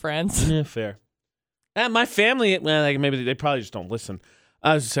don't have friends. Yeah, fair. My family, well, like maybe they probably just don't listen.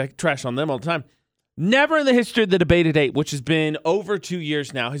 I was just trash on them all the time. Never in the history of the debate at 8, which has been over 2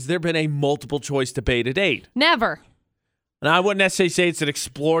 years now, has there been a multiple choice debate at 8. Never. And I wouldn't necessarily say it's an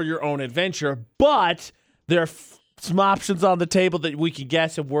explore your own adventure, but there are some options on the table that we can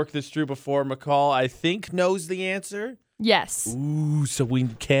guess and work this through before McCall, I think, knows the answer. Yes. Ooh, so we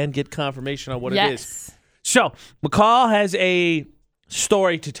can get confirmation on what it is. So McCall has a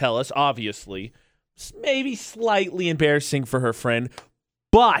story to tell us, obviously. Maybe slightly embarrassing for her friend,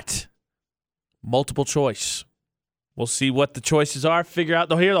 but multiple choice. We'll see what the choices are,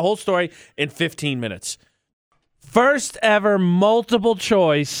 they'll hear the whole story in 15 minutes. First ever multiple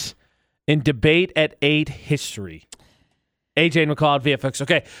choice in debate at 8 history. AJ and McCall at VFX.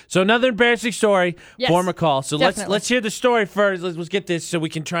 Okay, so another embarrassing story for McCall. So let's hear the story first. Let's get this so we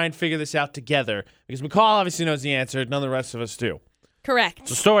can try and figure this out together. Because McCall obviously knows the answer. None of the rest of us do. Correct.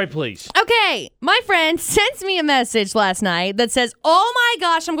 So story, please. Okay, my friend sends me a message last night that says, "Oh my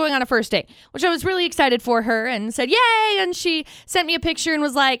gosh, I'm going on a first date," which I was really excited for her and said, "Yay!" And she sent me a picture and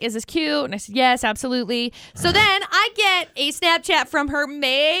was like, "Is this cute?" And I said, "Yes, absolutely." So then I get a Snapchat from her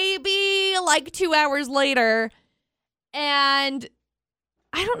maybe like 2 hours later, and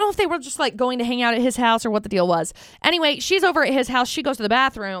I don't know if they were just like going to hang out at his house or what the deal was. Anyway, she's over at his house. She goes to the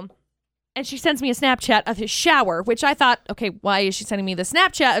bathroom. And she sends me a Snapchat of his shower, which I thought, okay, why is she sending me the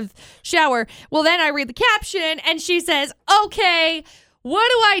Snapchat of shower? Well, then I read the caption and she says, "Okay, what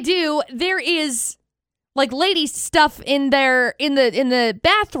do I do? There is like lady stuff in there in the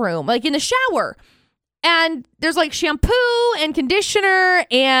bathroom, like in the shower. And there's like shampoo and conditioner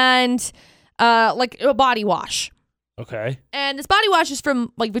and like a body wash." Okay. And this body wash is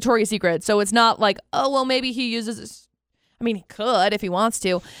from like Victoria's Secret, so it's not like, oh, well, maybe he uses this. I mean, he could if he wants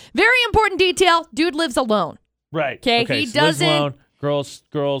to. Very important detail. Dude lives alone. Right. Okay. He so doesn't. Lives alone,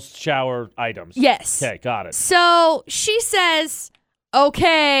 girls shower items. Yes. Okay, got it. So she says,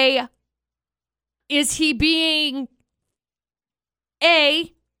 "Okay, is he being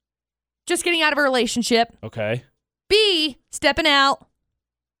A, just getting out of a relationship? Okay. B, stepping out?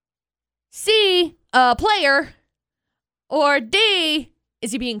 C, a player? Or D,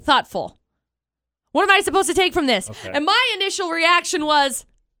 is he being thoughtful? What am I supposed to take from this?" Okay. And my initial reaction was,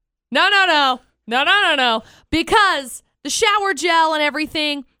 no. Because the shower gel and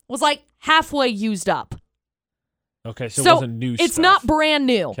everything was like halfway used up. Okay, so it wasn't new It's stuff. not brand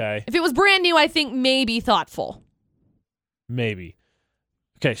new. Okay. If it was brand new, I think maybe thoughtful. Maybe.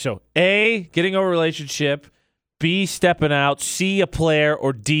 Okay, so A, getting over a relationship. B, stepping out. C, a player.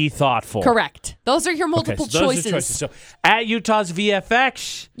 Or D, thoughtful. Correct. Those are your multiple so those choices. are choices. So at Utah's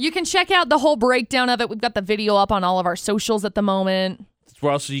VFX. You can check out the whole breakdown of it. We've got the video up on all of our socials at the moment.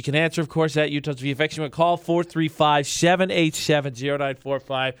 Where also you can answer, of course, at Utah's VFX. You want to call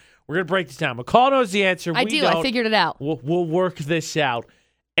 435-787-0945. We're going to break this down. McCall knows the answer. I do. I figured it out. We'll work this out.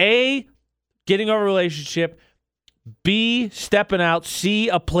 A, getting over a relationship. B, stepping out. C,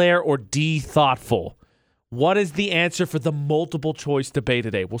 a player. Or D, thoughtful. What is the answer for the multiple choice debate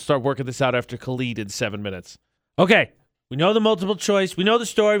today? We'll start working this out after Khalid in 7 minutes. Okay. We know the multiple choice. We know the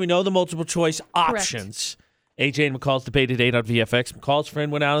story. We know the multiple choice options. Correct. AJ and McCall's debate at 8 on VFX. McCall's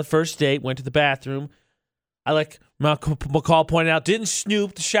friend went out on the first date, went to the bathroom. I like McCall pointed out, didn't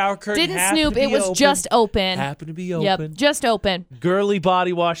snoop. The shower curtain didn't snoop. It was just open. Happened to be open. Yep, just open. Girly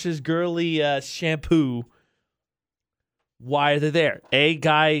body washes, girly shampoo. Why are they there? A,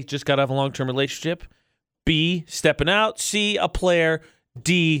 guy just got out of a long-term relationship. B, stepping out. C, a player.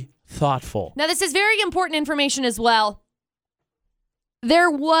 D, thoughtful. Now, this is very important information as well. There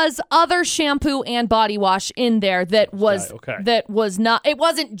was other shampoo and body wash in there that was not. It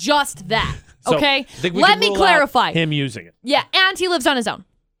wasn't just that. So, okay, let me clarify. Him using it. Yeah, and he lives on his own.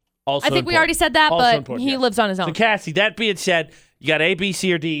 Also I think we already said that, but he lives on his own. So, Cassie, that being said, you got A, B,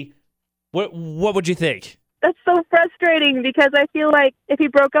 C, or D. What would you think? That's so frustrating because I feel like if he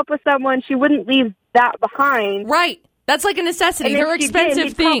broke up with someone, she wouldn't leave that behind. Right. That's like a necessity. They're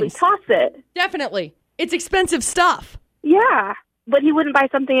expensive things. Toss it. Definitely. It's expensive stuff. Yeah. But he wouldn't buy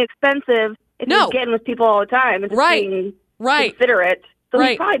something expensive if he was getting with people all the time and just being considerate. So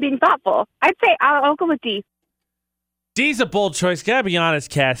he's probably being thoughtful. I'd say I'll go with D. D's a bold choice. Gotta be honest,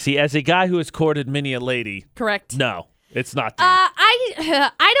 Cassie. As a guy who has courted many a lady, Correct. no, it's not D.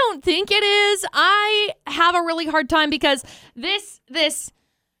 I don't think it is. I have a really hard time because this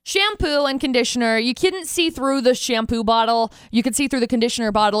shampoo and conditioner, you couldn't see through the shampoo bottle. You could see through the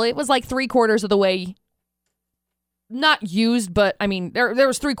conditioner bottle. It was like 3/4 of the way not used, but I mean, there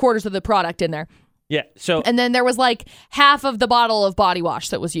was 3/4 of the product in there. Yeah. So And then there was like half of the bottle of body wash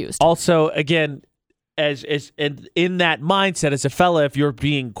that was used. also, again, as in that mindset, as a fella, if you're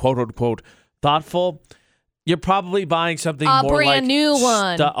being quote unquote thoughtful, you're probably buying something A more brand like new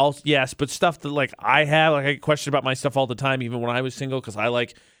one. Yes, but stuff that like I have, like I get questioned about my stuff all the time, even when I was single, because I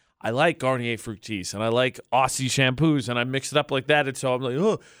like Garnier Fructis and I like Aussie shampoos and I mix it up like that. And so I'm like,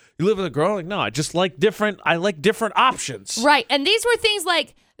 oh, you live with a girl? Like, no, I just like different. I like different options. Right. And these were things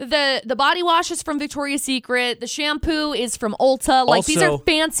like the body wash is from Victoria's Secret. The shampoo is from Ulta. Like these are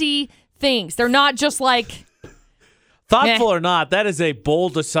fancy things. They're not just like thoughtful meh. or not. That is a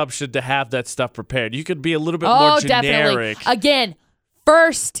bold assumption to have that stuff prepared. You could be a little bit more generic. Definitely. Again,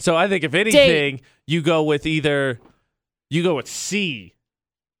 first. So I think if anything, you go with C.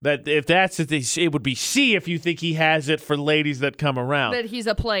 That if that's it would be C if you think he has it for ladies that come around. That he's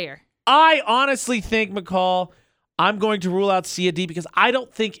a player. I honestly think, McCall, I'm going to rule out C and D because I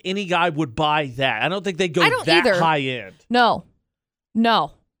don't think any guy would buy that. I don't think they go that either. high end. No.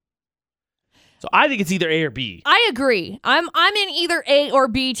 So I think it's either A or B. I agree. I'm in either A or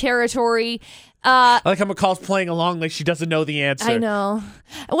B territory. I like how McCall's playing along like she doesn't know the answer. I know.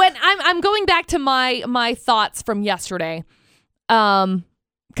 When I'm going back to my thoughts from yesterday.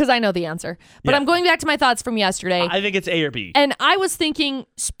 Because I know the answer. But Yeah. I'm going back to my thoughts from yesterday. I think it's A or B. And I was thinking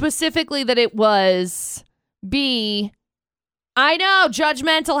specifically that it was B. I know,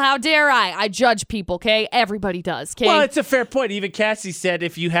 judgmental. How dare I? I judge people, okay? Everybody does, okay? Well, it's a fair point. Even Cassie said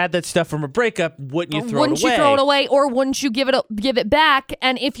if you had that stuff from a breakup, wouldn't you throw it away? Wouldn't you throw it away, or wouldn't you give it back?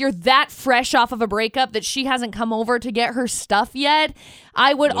 And if you're that fresh off of a breakup that she hasn't come over to get her stuff yet,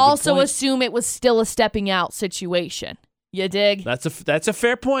 I would also assume it was still a stepping out situation. You dig? That's a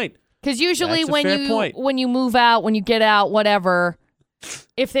fair point. Because usually That's a fair point. when you move out, when you get out, whatever,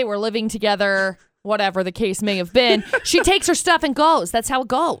 if they were living together, whatever the case may have been, she takes her stuff and goes. That's how it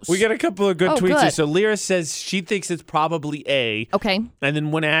goes. We got a couple of good tweets good. here. So Lyra says she thinks it's probably A. Okay. And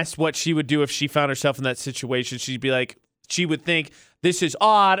then when asked what she would do if she found herself in that situation, she'd be like, she would think, this is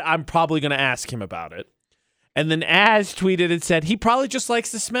odd. I'm probably going to ask him about it. And then Az tweeted and said, he probably just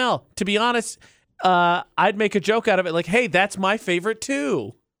likes the smell. To be honest, I'd make a joke out of it like, hey, that's my favorite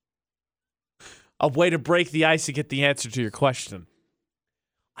too. A way to break the ice and get the answer to your question.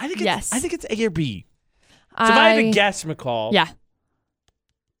 I think it's A or B. So if I had to guess, McCall. Yeah.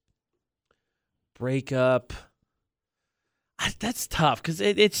 Breakup. That's tough because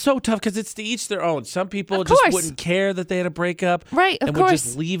it's so tough because it's to each their own. Some people Of just course. wouldn't care that they had a breakup. Right, of and course. would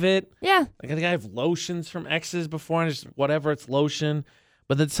just leave it. Yeah. Like I think I have lotions from exes before and just whatever, it's lotion.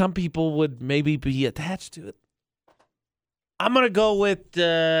 But then some people would maybe be attached to it. I'm going to go with,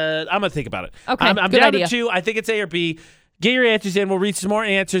 I'm going to think about it. Okay, I'm good down idea. to 2. I think it's A or B. Get your answers in. We'll read some more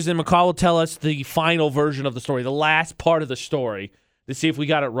answers, and McCall will tell us the final version of the story, the last part of the story, to see if we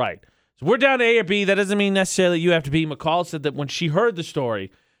got it right. So we're down to A or B. That doesn't mean necessarily you have to be. McCall said that when she heard the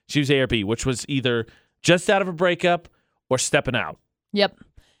story, she was A or B, which was either just out of a breakup or stepping out. Yep.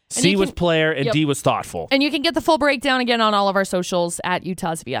 C was player, and Yep. D was thoughtful. And you can get the full breakdown again on all of our socials at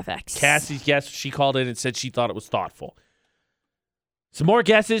Utah's VFX. Cassie's guess, she called in and said she thought it was thoughtful. Some more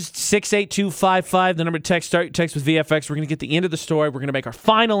guesses, 68255, the number to text. Start your text with VFX. We're going to get the end of the story. We're going to make our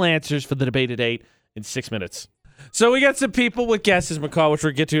final answers for the debate at 8 in 6 minutes. So we got some people with guesses, McCall, which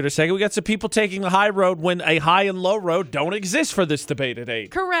we'll get to in a second. We got some people taking the high road when a high and low road don't exist for this debate at 8.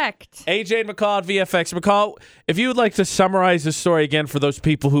 Correct. AJ and McCall at VFX. McCall, if you would like to summarize the story again for those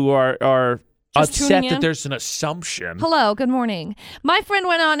people who are Just upset tuning that in? there's an assumption. Hello, good morning. My friend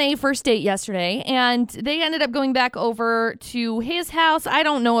went on a first date yesterday, and they ended up going back over to his house. I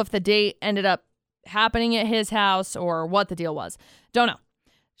don't know if the date ended up happening at his house or what the deal was. Don't know.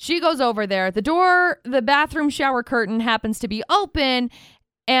 She goes over there. The bathroom shower curtain happens to be open,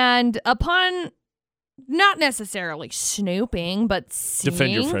 and upon not necessarily snooping, but seeing...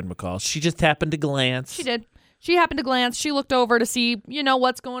 Defend your friend, McCall. She just happened to glance. She did. She happened to glance. She looked over to see,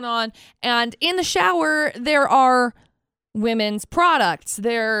 what's going on. And in the shower, there are women's products.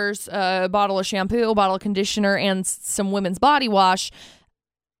 There's a bottle of shampoo, a bottle of conditioner, and some women's body wash.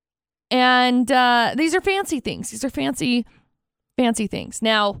 And these are fancy things. These are fancy things.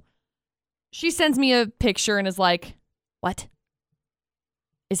 Now, she sends me a picture and is like, what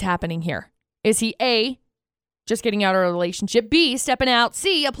is happening here? Is he A, just getting out of a relationship, B, stepping out,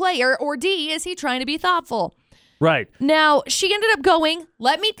 C, a player, or D, is he trying to be thoughtful? Right. Now, she ended up going,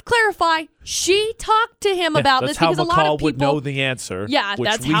 let me clarify, she talked to him about this because a lot of McCall people would know the answer. Yeah, which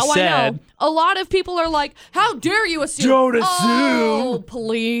that's we how said, I know. A lot of people are like, how dare you assume? Don't assume. Oh,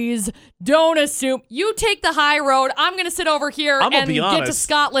 please. Don't assume. You take the high road. I'm going to sit over here and get to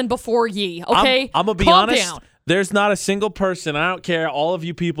Scotland before ye, okay? I'm going to be Calm honest. down. There's not a single person, I don't care, all of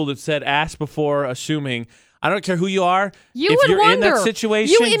you people that said ask before assuming, I don't care who you are. You if would you're wonder. in that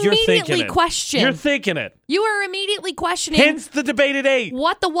situation, You you're thinking immediately it. question. You're thinking it. You are immediately questioning. Hence the debate at 8.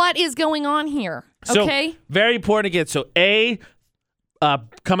 What is going on here, okay? So, very important again. So, A,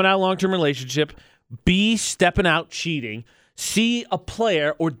 coming out of a long-term relationship. B, stepping out, cheating. C, a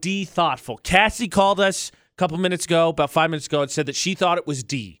player. Or D, thoughtful. Cassie called us a couple minutes ago, about 5 minutes ago, and said that she thought it was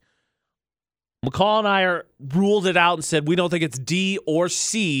D. McCall and I ruled it out and said we don't think it's D or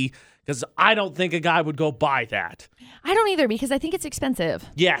C because I don't think a guy would go buy that. I don't either because I think it's expensive.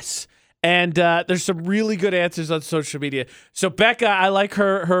 Yes. And there's some really good answers on social media. So Becca, I like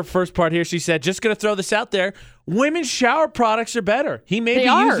her first part here. She said, just going to throw this out there. Women's shower products are better. He may be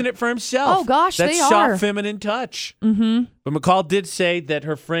using it for himself. Oh, gosh, That's they are. soft, feminine touch. Mm-hmm. But McCall did say that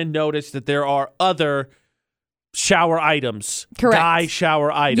her friend noticed that there are other shower items. Correct. Guy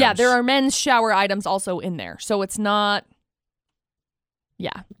shower items. Yeah, there are men's shower items also in there. So it's not...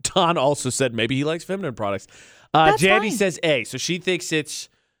 Yeah. Don also said maybe he likes feminine products. That's Jandy fine. says A. So she thinks it's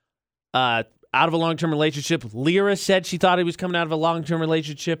out of a long-term relationship. Lyra said she thought he was coming out of a long-term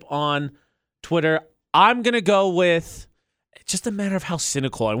relationship on Twitter. I'm going to go with it's just a matter of how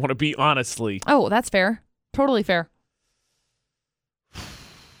cynical I want to be, honestly. Oh, that's fair. Totally fair.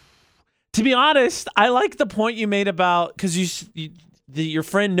 To be honest, I like the point you made about, because your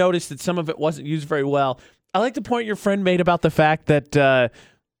friend noticed that some of it wasn't used very well. I like the point your friend made about the fact that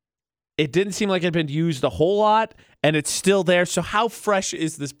it didn't seem like it had been used a whole lot, and it's still there. So how fresh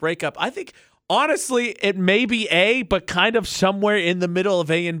is this breakup? I think, honestly, it may be A, but kind of somewhere in the middle of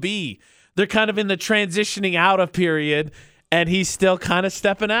A and B. They're kind of in the transitioning out of period, and he's still kind of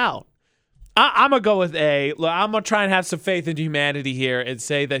stepping out. I'm going to go with A. Look, I'm going to try and have some faith in humanity here and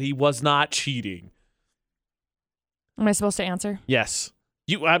say that he was not cheating. Am I supposed to answer? Yes.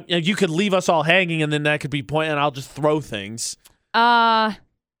 You could leave us all hanging, and then that could be point, and I'll just throw things.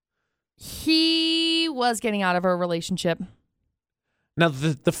 He was getting out of a relationship. Now,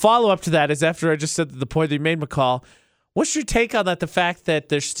 the follow-up to that is after I just said the point that you made, McCall, what's your take on that, the fact that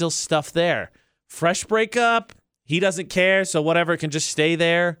there's still stuff there? Fresh breakup, he doesn't care, so whatever can just stay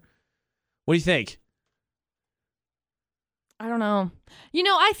there. What do you think? I don't know.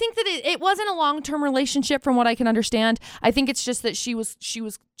 I think that it wasn't a long-term relationship from what I can understand. I think it's just that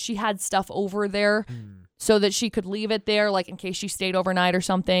she had stuff over there so that she could leave it there, like in case she stayed overnight or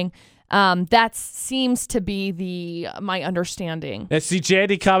something. That seems to be my understanding. Now, see,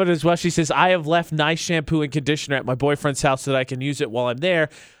 Jandy commented as well. She says, I have left nice shampoo and conditioner at my boyfriend's house so that I can use it while I'm there.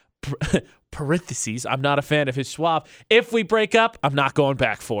 Parentheses, I'm not a fan of his swab. If we break up, I'm not going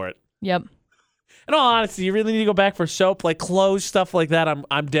back for it. Yep. In all honesty, you really need to go back for soap, like clothes, stuff like that.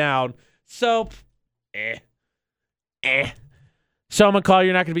 I'm down. Soap, So I'm going to call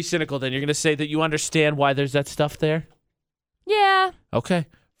you're not going to be cynical then. You're going to say that you understand why there's that stuff there? Yeah. Okay.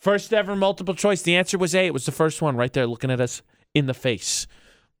 First ever multiple choice. The answer was A. It was the first one right there looking at us in the face.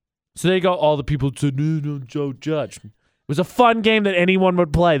 So there you go. All the people said, no, Joe Judge. It was a fun game that anyone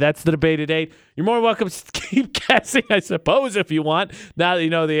would play. That's the debate at 8. You're more welcome to keep guessing, I suppose, if you want. Now that you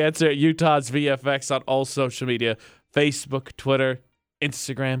know the answer, Utah's VFX on all social media. Facebook, Twitter,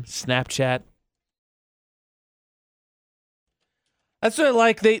 Instagram, Snapchat. That's what I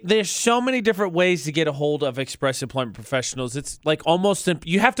like. There's so many different ways to get a hold of express employment professionals. It's like almost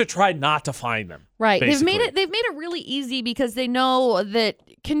you have to try not to find them. Right. Basically. They've made it really easy because they know that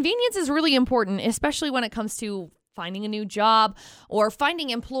convenience is really important, especially when it comes to finding a new job or finding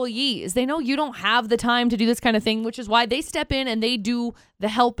employees. They know you don't have the time to do this kind of thing, which is why they step in and they do the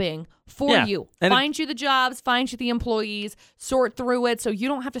helping for you. And find you the jobs, find you the employees, sort through it so you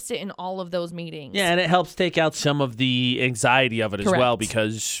don't have to sit in all of those meetings. Yeah, and it helps take out some of the anxiety of it as well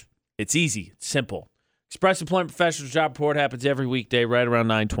because it's easy, it's simple. Express Employment Professionals Job Report happens every weekday right around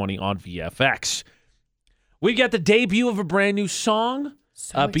 9:20 on VFX. We got the debut of a brand new song.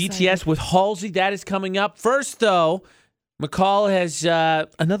 BTS with Halsey. That is coming up. First, though, McCall has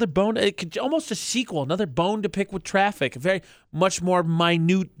another bone, almost a sequel, another bone to pick with traffic. A very much more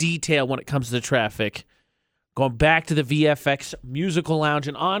minute detail when it comes to the traffic. Going back to the VFX Musical Lounge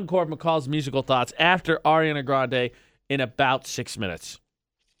and encore of McCall's musical thoughts after Ariana Grande in about 6 minutes.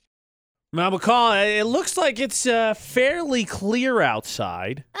 Now, McCall, it looks like it's fairly clear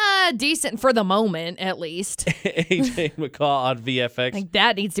outside. Decent for the moment, at least. AJ and McCall on VFX. Like,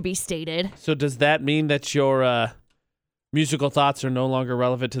 that needs to be stated. So does that mean that your musical thoughts are no longer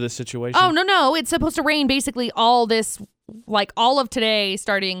relevant to this situation? Oh, no. It's supposed to rain basically all of today,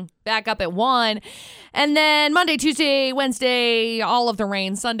 starting back up at 1. And then Monday, Tuesday, Wednesday, all of the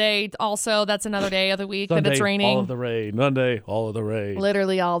rain. Sunday also, that's another day of the week Sunday, that it's raining. all of the rain. Monday, all of the rain.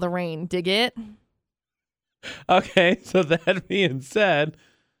 Literally all the rain. Dig it? Okay, so that being said,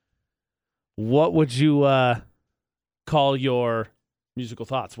 what would you call your musical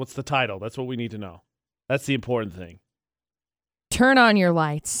thoughts? What's the title? That's what we need to know. That's the important thing. Turn on your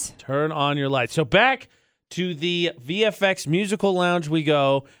lights. Turn on your lights. So back to the VFX Musical Lounge we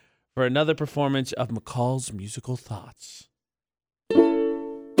go for another performance of McCall's musical thoughts.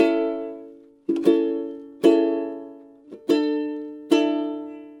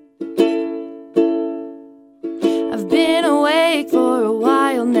 I've been awake for a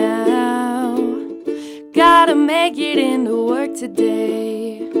while now. Gotta make it into work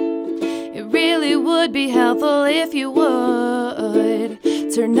today. It really would be helpful if you would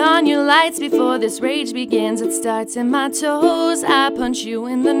turn on your lights before this rage begins. It starts in my toes. I punch you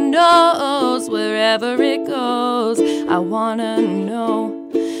in the nose wherever it goes. I wanna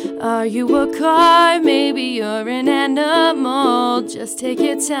know, are you a car? Maybe you're an animal. Just take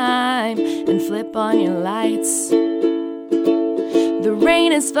your time and flip on your lights. The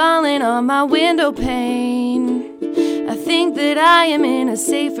rain is falling on my window pane. I think that I am in a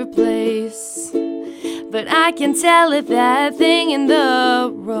safer place, but I can tell if that thing in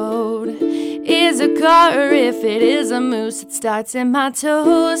the road is a car or if it is a moose. It starts in my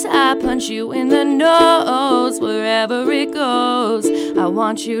toes. I punch you in the nose wherever it goes. I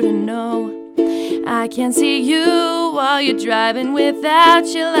want you to know I can see you while you're driving without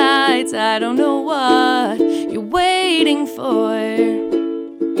your lights. I don't know what you're waiting for.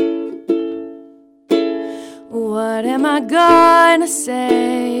 What am I gonna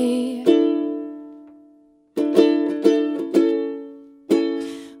say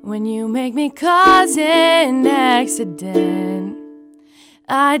when you make me cause an accident?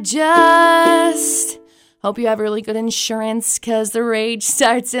 I just hope you have really good insurance, 'cause the rage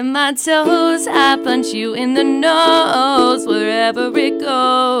starts in my toes. I punch you in the nose wherever it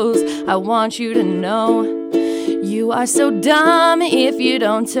goes. I want you to know you are so dumb if you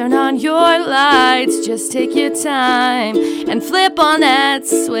don't turn on your lights. Just take your time and flip on that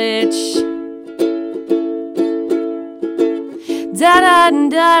switch. Da da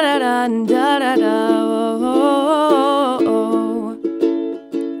da da da da da da. Oh, oh, oh.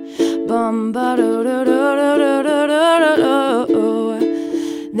 Bum ba do do do do do do do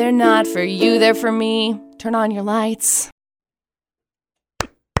do. They're not for you, they're for me. Turn on your lights.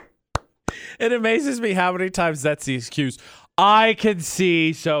 It amazes me how many times that's the excuse. I can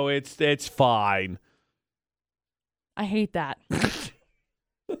see, so it's fine. I hate that.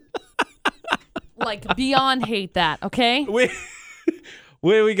 Like, beyond hate that, okay?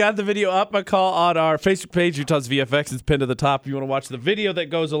 We got the video up, McCall, on our Facebook page, Utah's VFX. It's pinned to the top. If you want to watch the video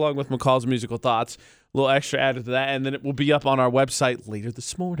that goes along with McCall's musical thoughts, a little extra added to that, and then it will be up on our website later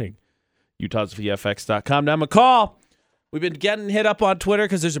this morning, utahsvfx.com. Now, McCall, we've been getting hit up on Twitter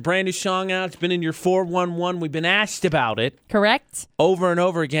because there's a brand new song out. It's been in your 411. We've been asked about it. Correct. Over and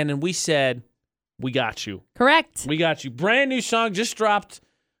over again, and we said, we got you. Correct. We got you. Brand new song just dropped.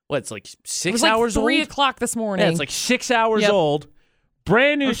 What, it's like 6 it was hours like 3 old? o'clock this morning. Yeah, it's like 6 hours old.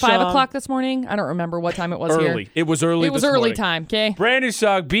 Brand new or song. 5 o'clock this morning. I don't remember what time it was early. here. It was early. It was this early morning. time, okay? Brand new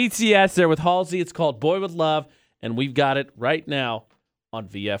song, BTS there with Halsey. It's called Boy With Love, and we've got it right now on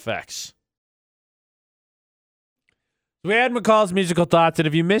VFX. We had McCall's musical thoughts, and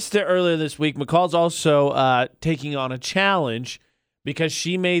if you missed it earlier this week, McCall's also taking on a challenge because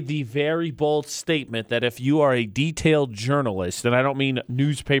she made the very bold statement that if you are a detailed journalist, and I don't mean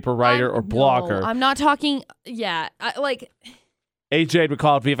newspaper writer or blogger. No, I'm not talking, AJ and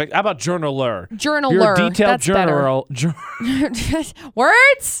McCall at VFX. How about journaler? Journaler. You're a detailed That's journal.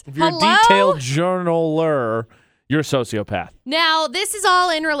 Words? If you're Hello? a detailed journaler, you're a sociopath. Now, this is all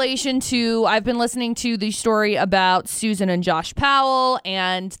in relation to, I've been listening to the story about Susan and Josh Powell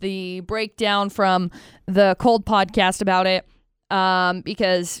and the breakdown from the Cold podcast about it,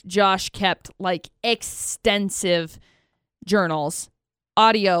 because Josh kept like extensive journals,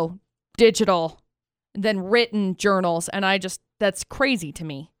 audio, digital, then written journals, and that's crazy to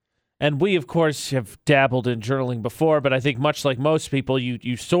me. And we, of course, have dabbled in journaling before, but I think much like most people,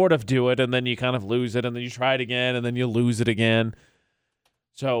 you sort of do it, and then you kind of lose it, and then you try it again, and then you lose it again.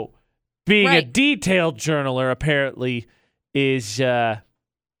 So being a detailed journaler apparently is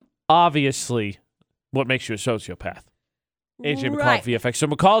obviously what makes you a sociopath. AJ McCall Right. at VFX. So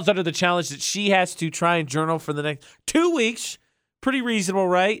McCall's under the challenge that she has to try and journal for the next 2 weeks. Pretty reasonable,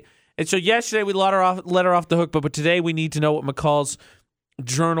 right? And so yesterday we let her off the hook, but today we need to know what McCall's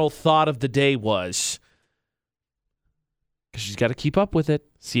journal thought of the day was. Because she's got to keep up with it.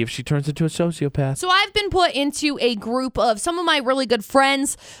 See if she turns into a sociopath. So I've been put into a group of some of my really good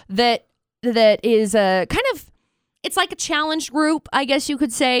friends that is a kind of, it's like a challenge group, I guess you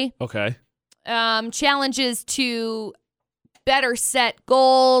could say. Okay. Challenges to better set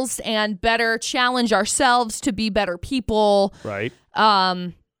goals and better challenge ourselves to be better people. Right.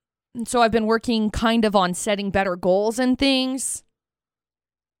 And so I've been working kind of on setting better goals and things.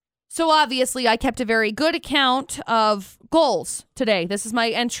 So obviously I kept a very good account of goals today. This is my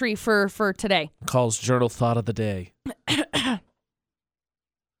entry for today. McCall's journal thought of the day.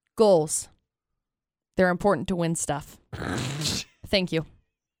 Goals. They're important to win stuff. Thank you.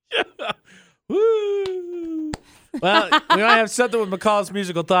 Woo! Well, we might have something with McCall's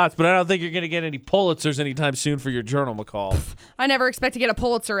musical thoughts, but I don't think you're going to get any Pulitzers anytime soon for your journal, McCall. I never expect to get a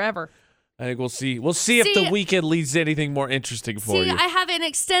Pulitzer ever. I think we'll see. We'll see if the weekend leads to anything more interesting for you. I have an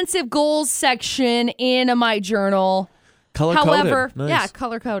extensive goals section in my journal. Color-coded. However, Nice. yeah,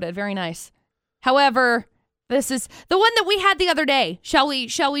 color-coded. Very nice. However, this is the one that we had the other day. Shall we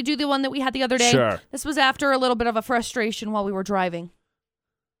do the one that we had the other day? Sure. This was after a little bit of a frustration while we were driving.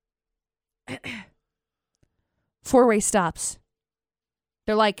 4-way stops.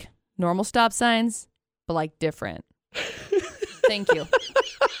 They're like normal stop signs, but like different. Thank you.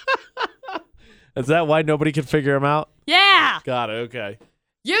 Is that why nobody can figure them out? Yeah. Got it. Okay.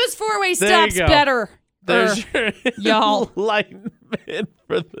 Use 4-way There you stops go. better. There's your y'all. enlightenment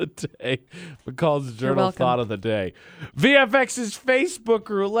for the day. McCall's journal welcome. thought of the day. VFX's Facebook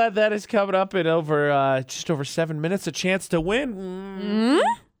roulette. That is coming up in just over 7 minutes. A chance to win.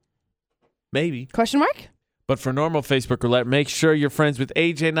 Maybe. Question mark? But for normal Facebook roulette, make sure you're friends with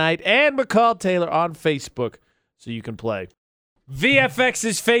AJ Knight and McCall Taylor on Facebook so you can play.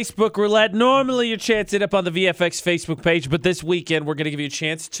 VFX's Facebook roulette. Normally your chance it up on the VFX Facebook page, but this weekend we're going to give you a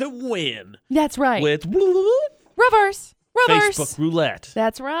chance to win That's right. with Reverse. Facebook roulette.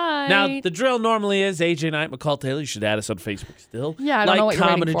 That's right. Now, the drill normally is AJ Knight, McCall Taylor. You should add us on Facebook still. Yeah, I don't know what you're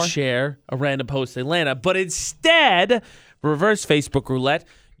comment, waiting and for. share a random post in Atlanta. But instead, reverse Facebook roulette.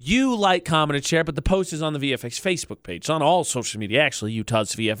 You like, comment, and share, but the post is on the VFX Facebook page. It's on all social media, actually,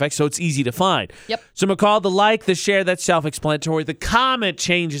 Utah's VFX, so it's easy to find. Yep. So McCall, the like, the share, that's self-explanatory. The comment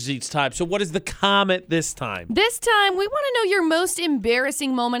changes each time. So what is the comment this time? This time, we want to know your most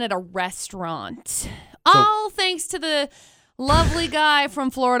embarrassing moment at a restaurant. All thanks to the lovely guy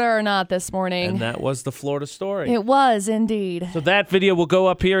from Florida or not this morning. And that was the Florida story. It was indeed. So that video will go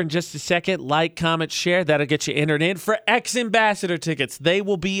up here in just a second. Like, comment, share. That'll get you entered in for X-Ambassador tickets. They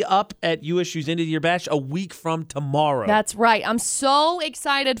will be up at USU's End of the Year Bash a week from tomorrow. That's right. I'm so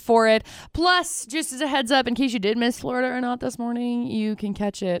excited for it. Plus, just as a heads up, in case you did miss Florida or not this morning, you can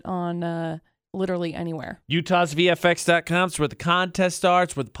catch it on literally anywhere. UtahsVFX.com. It's where the contest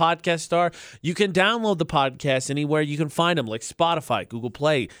starts, where the podcast start. You can download the podcast anywhere. You can find them like Spotify, Google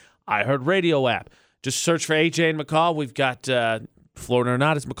Play, iHeartRadio app. Just search for AJ and McCall. We've got Florida or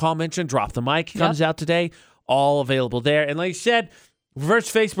Not, as McCall mentioned. Drop the Mic comes out today. All available there. And like I said, reverse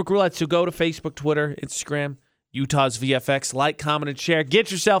Facebook roulette. So go to Facebook, Twitter, Instagram, Utah's VFX. Like, comment, and share.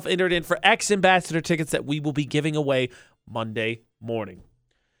 Get yourself entered in for X-Ambassador tickets that we will be giving away Monday morning.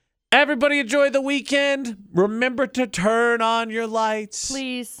 Everybody enjoy the weekend. Remember to turn on your lights.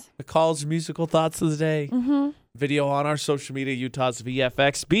 Please. McCall's musical thoughts of the day. Video on our social media, Utah's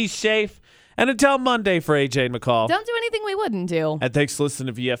VFX. Be safe. And until Monday for AJ and McCall. Don't do anything we wouldn't do. And thanks for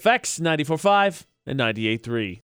listening to VFX 94.5 and 98.3.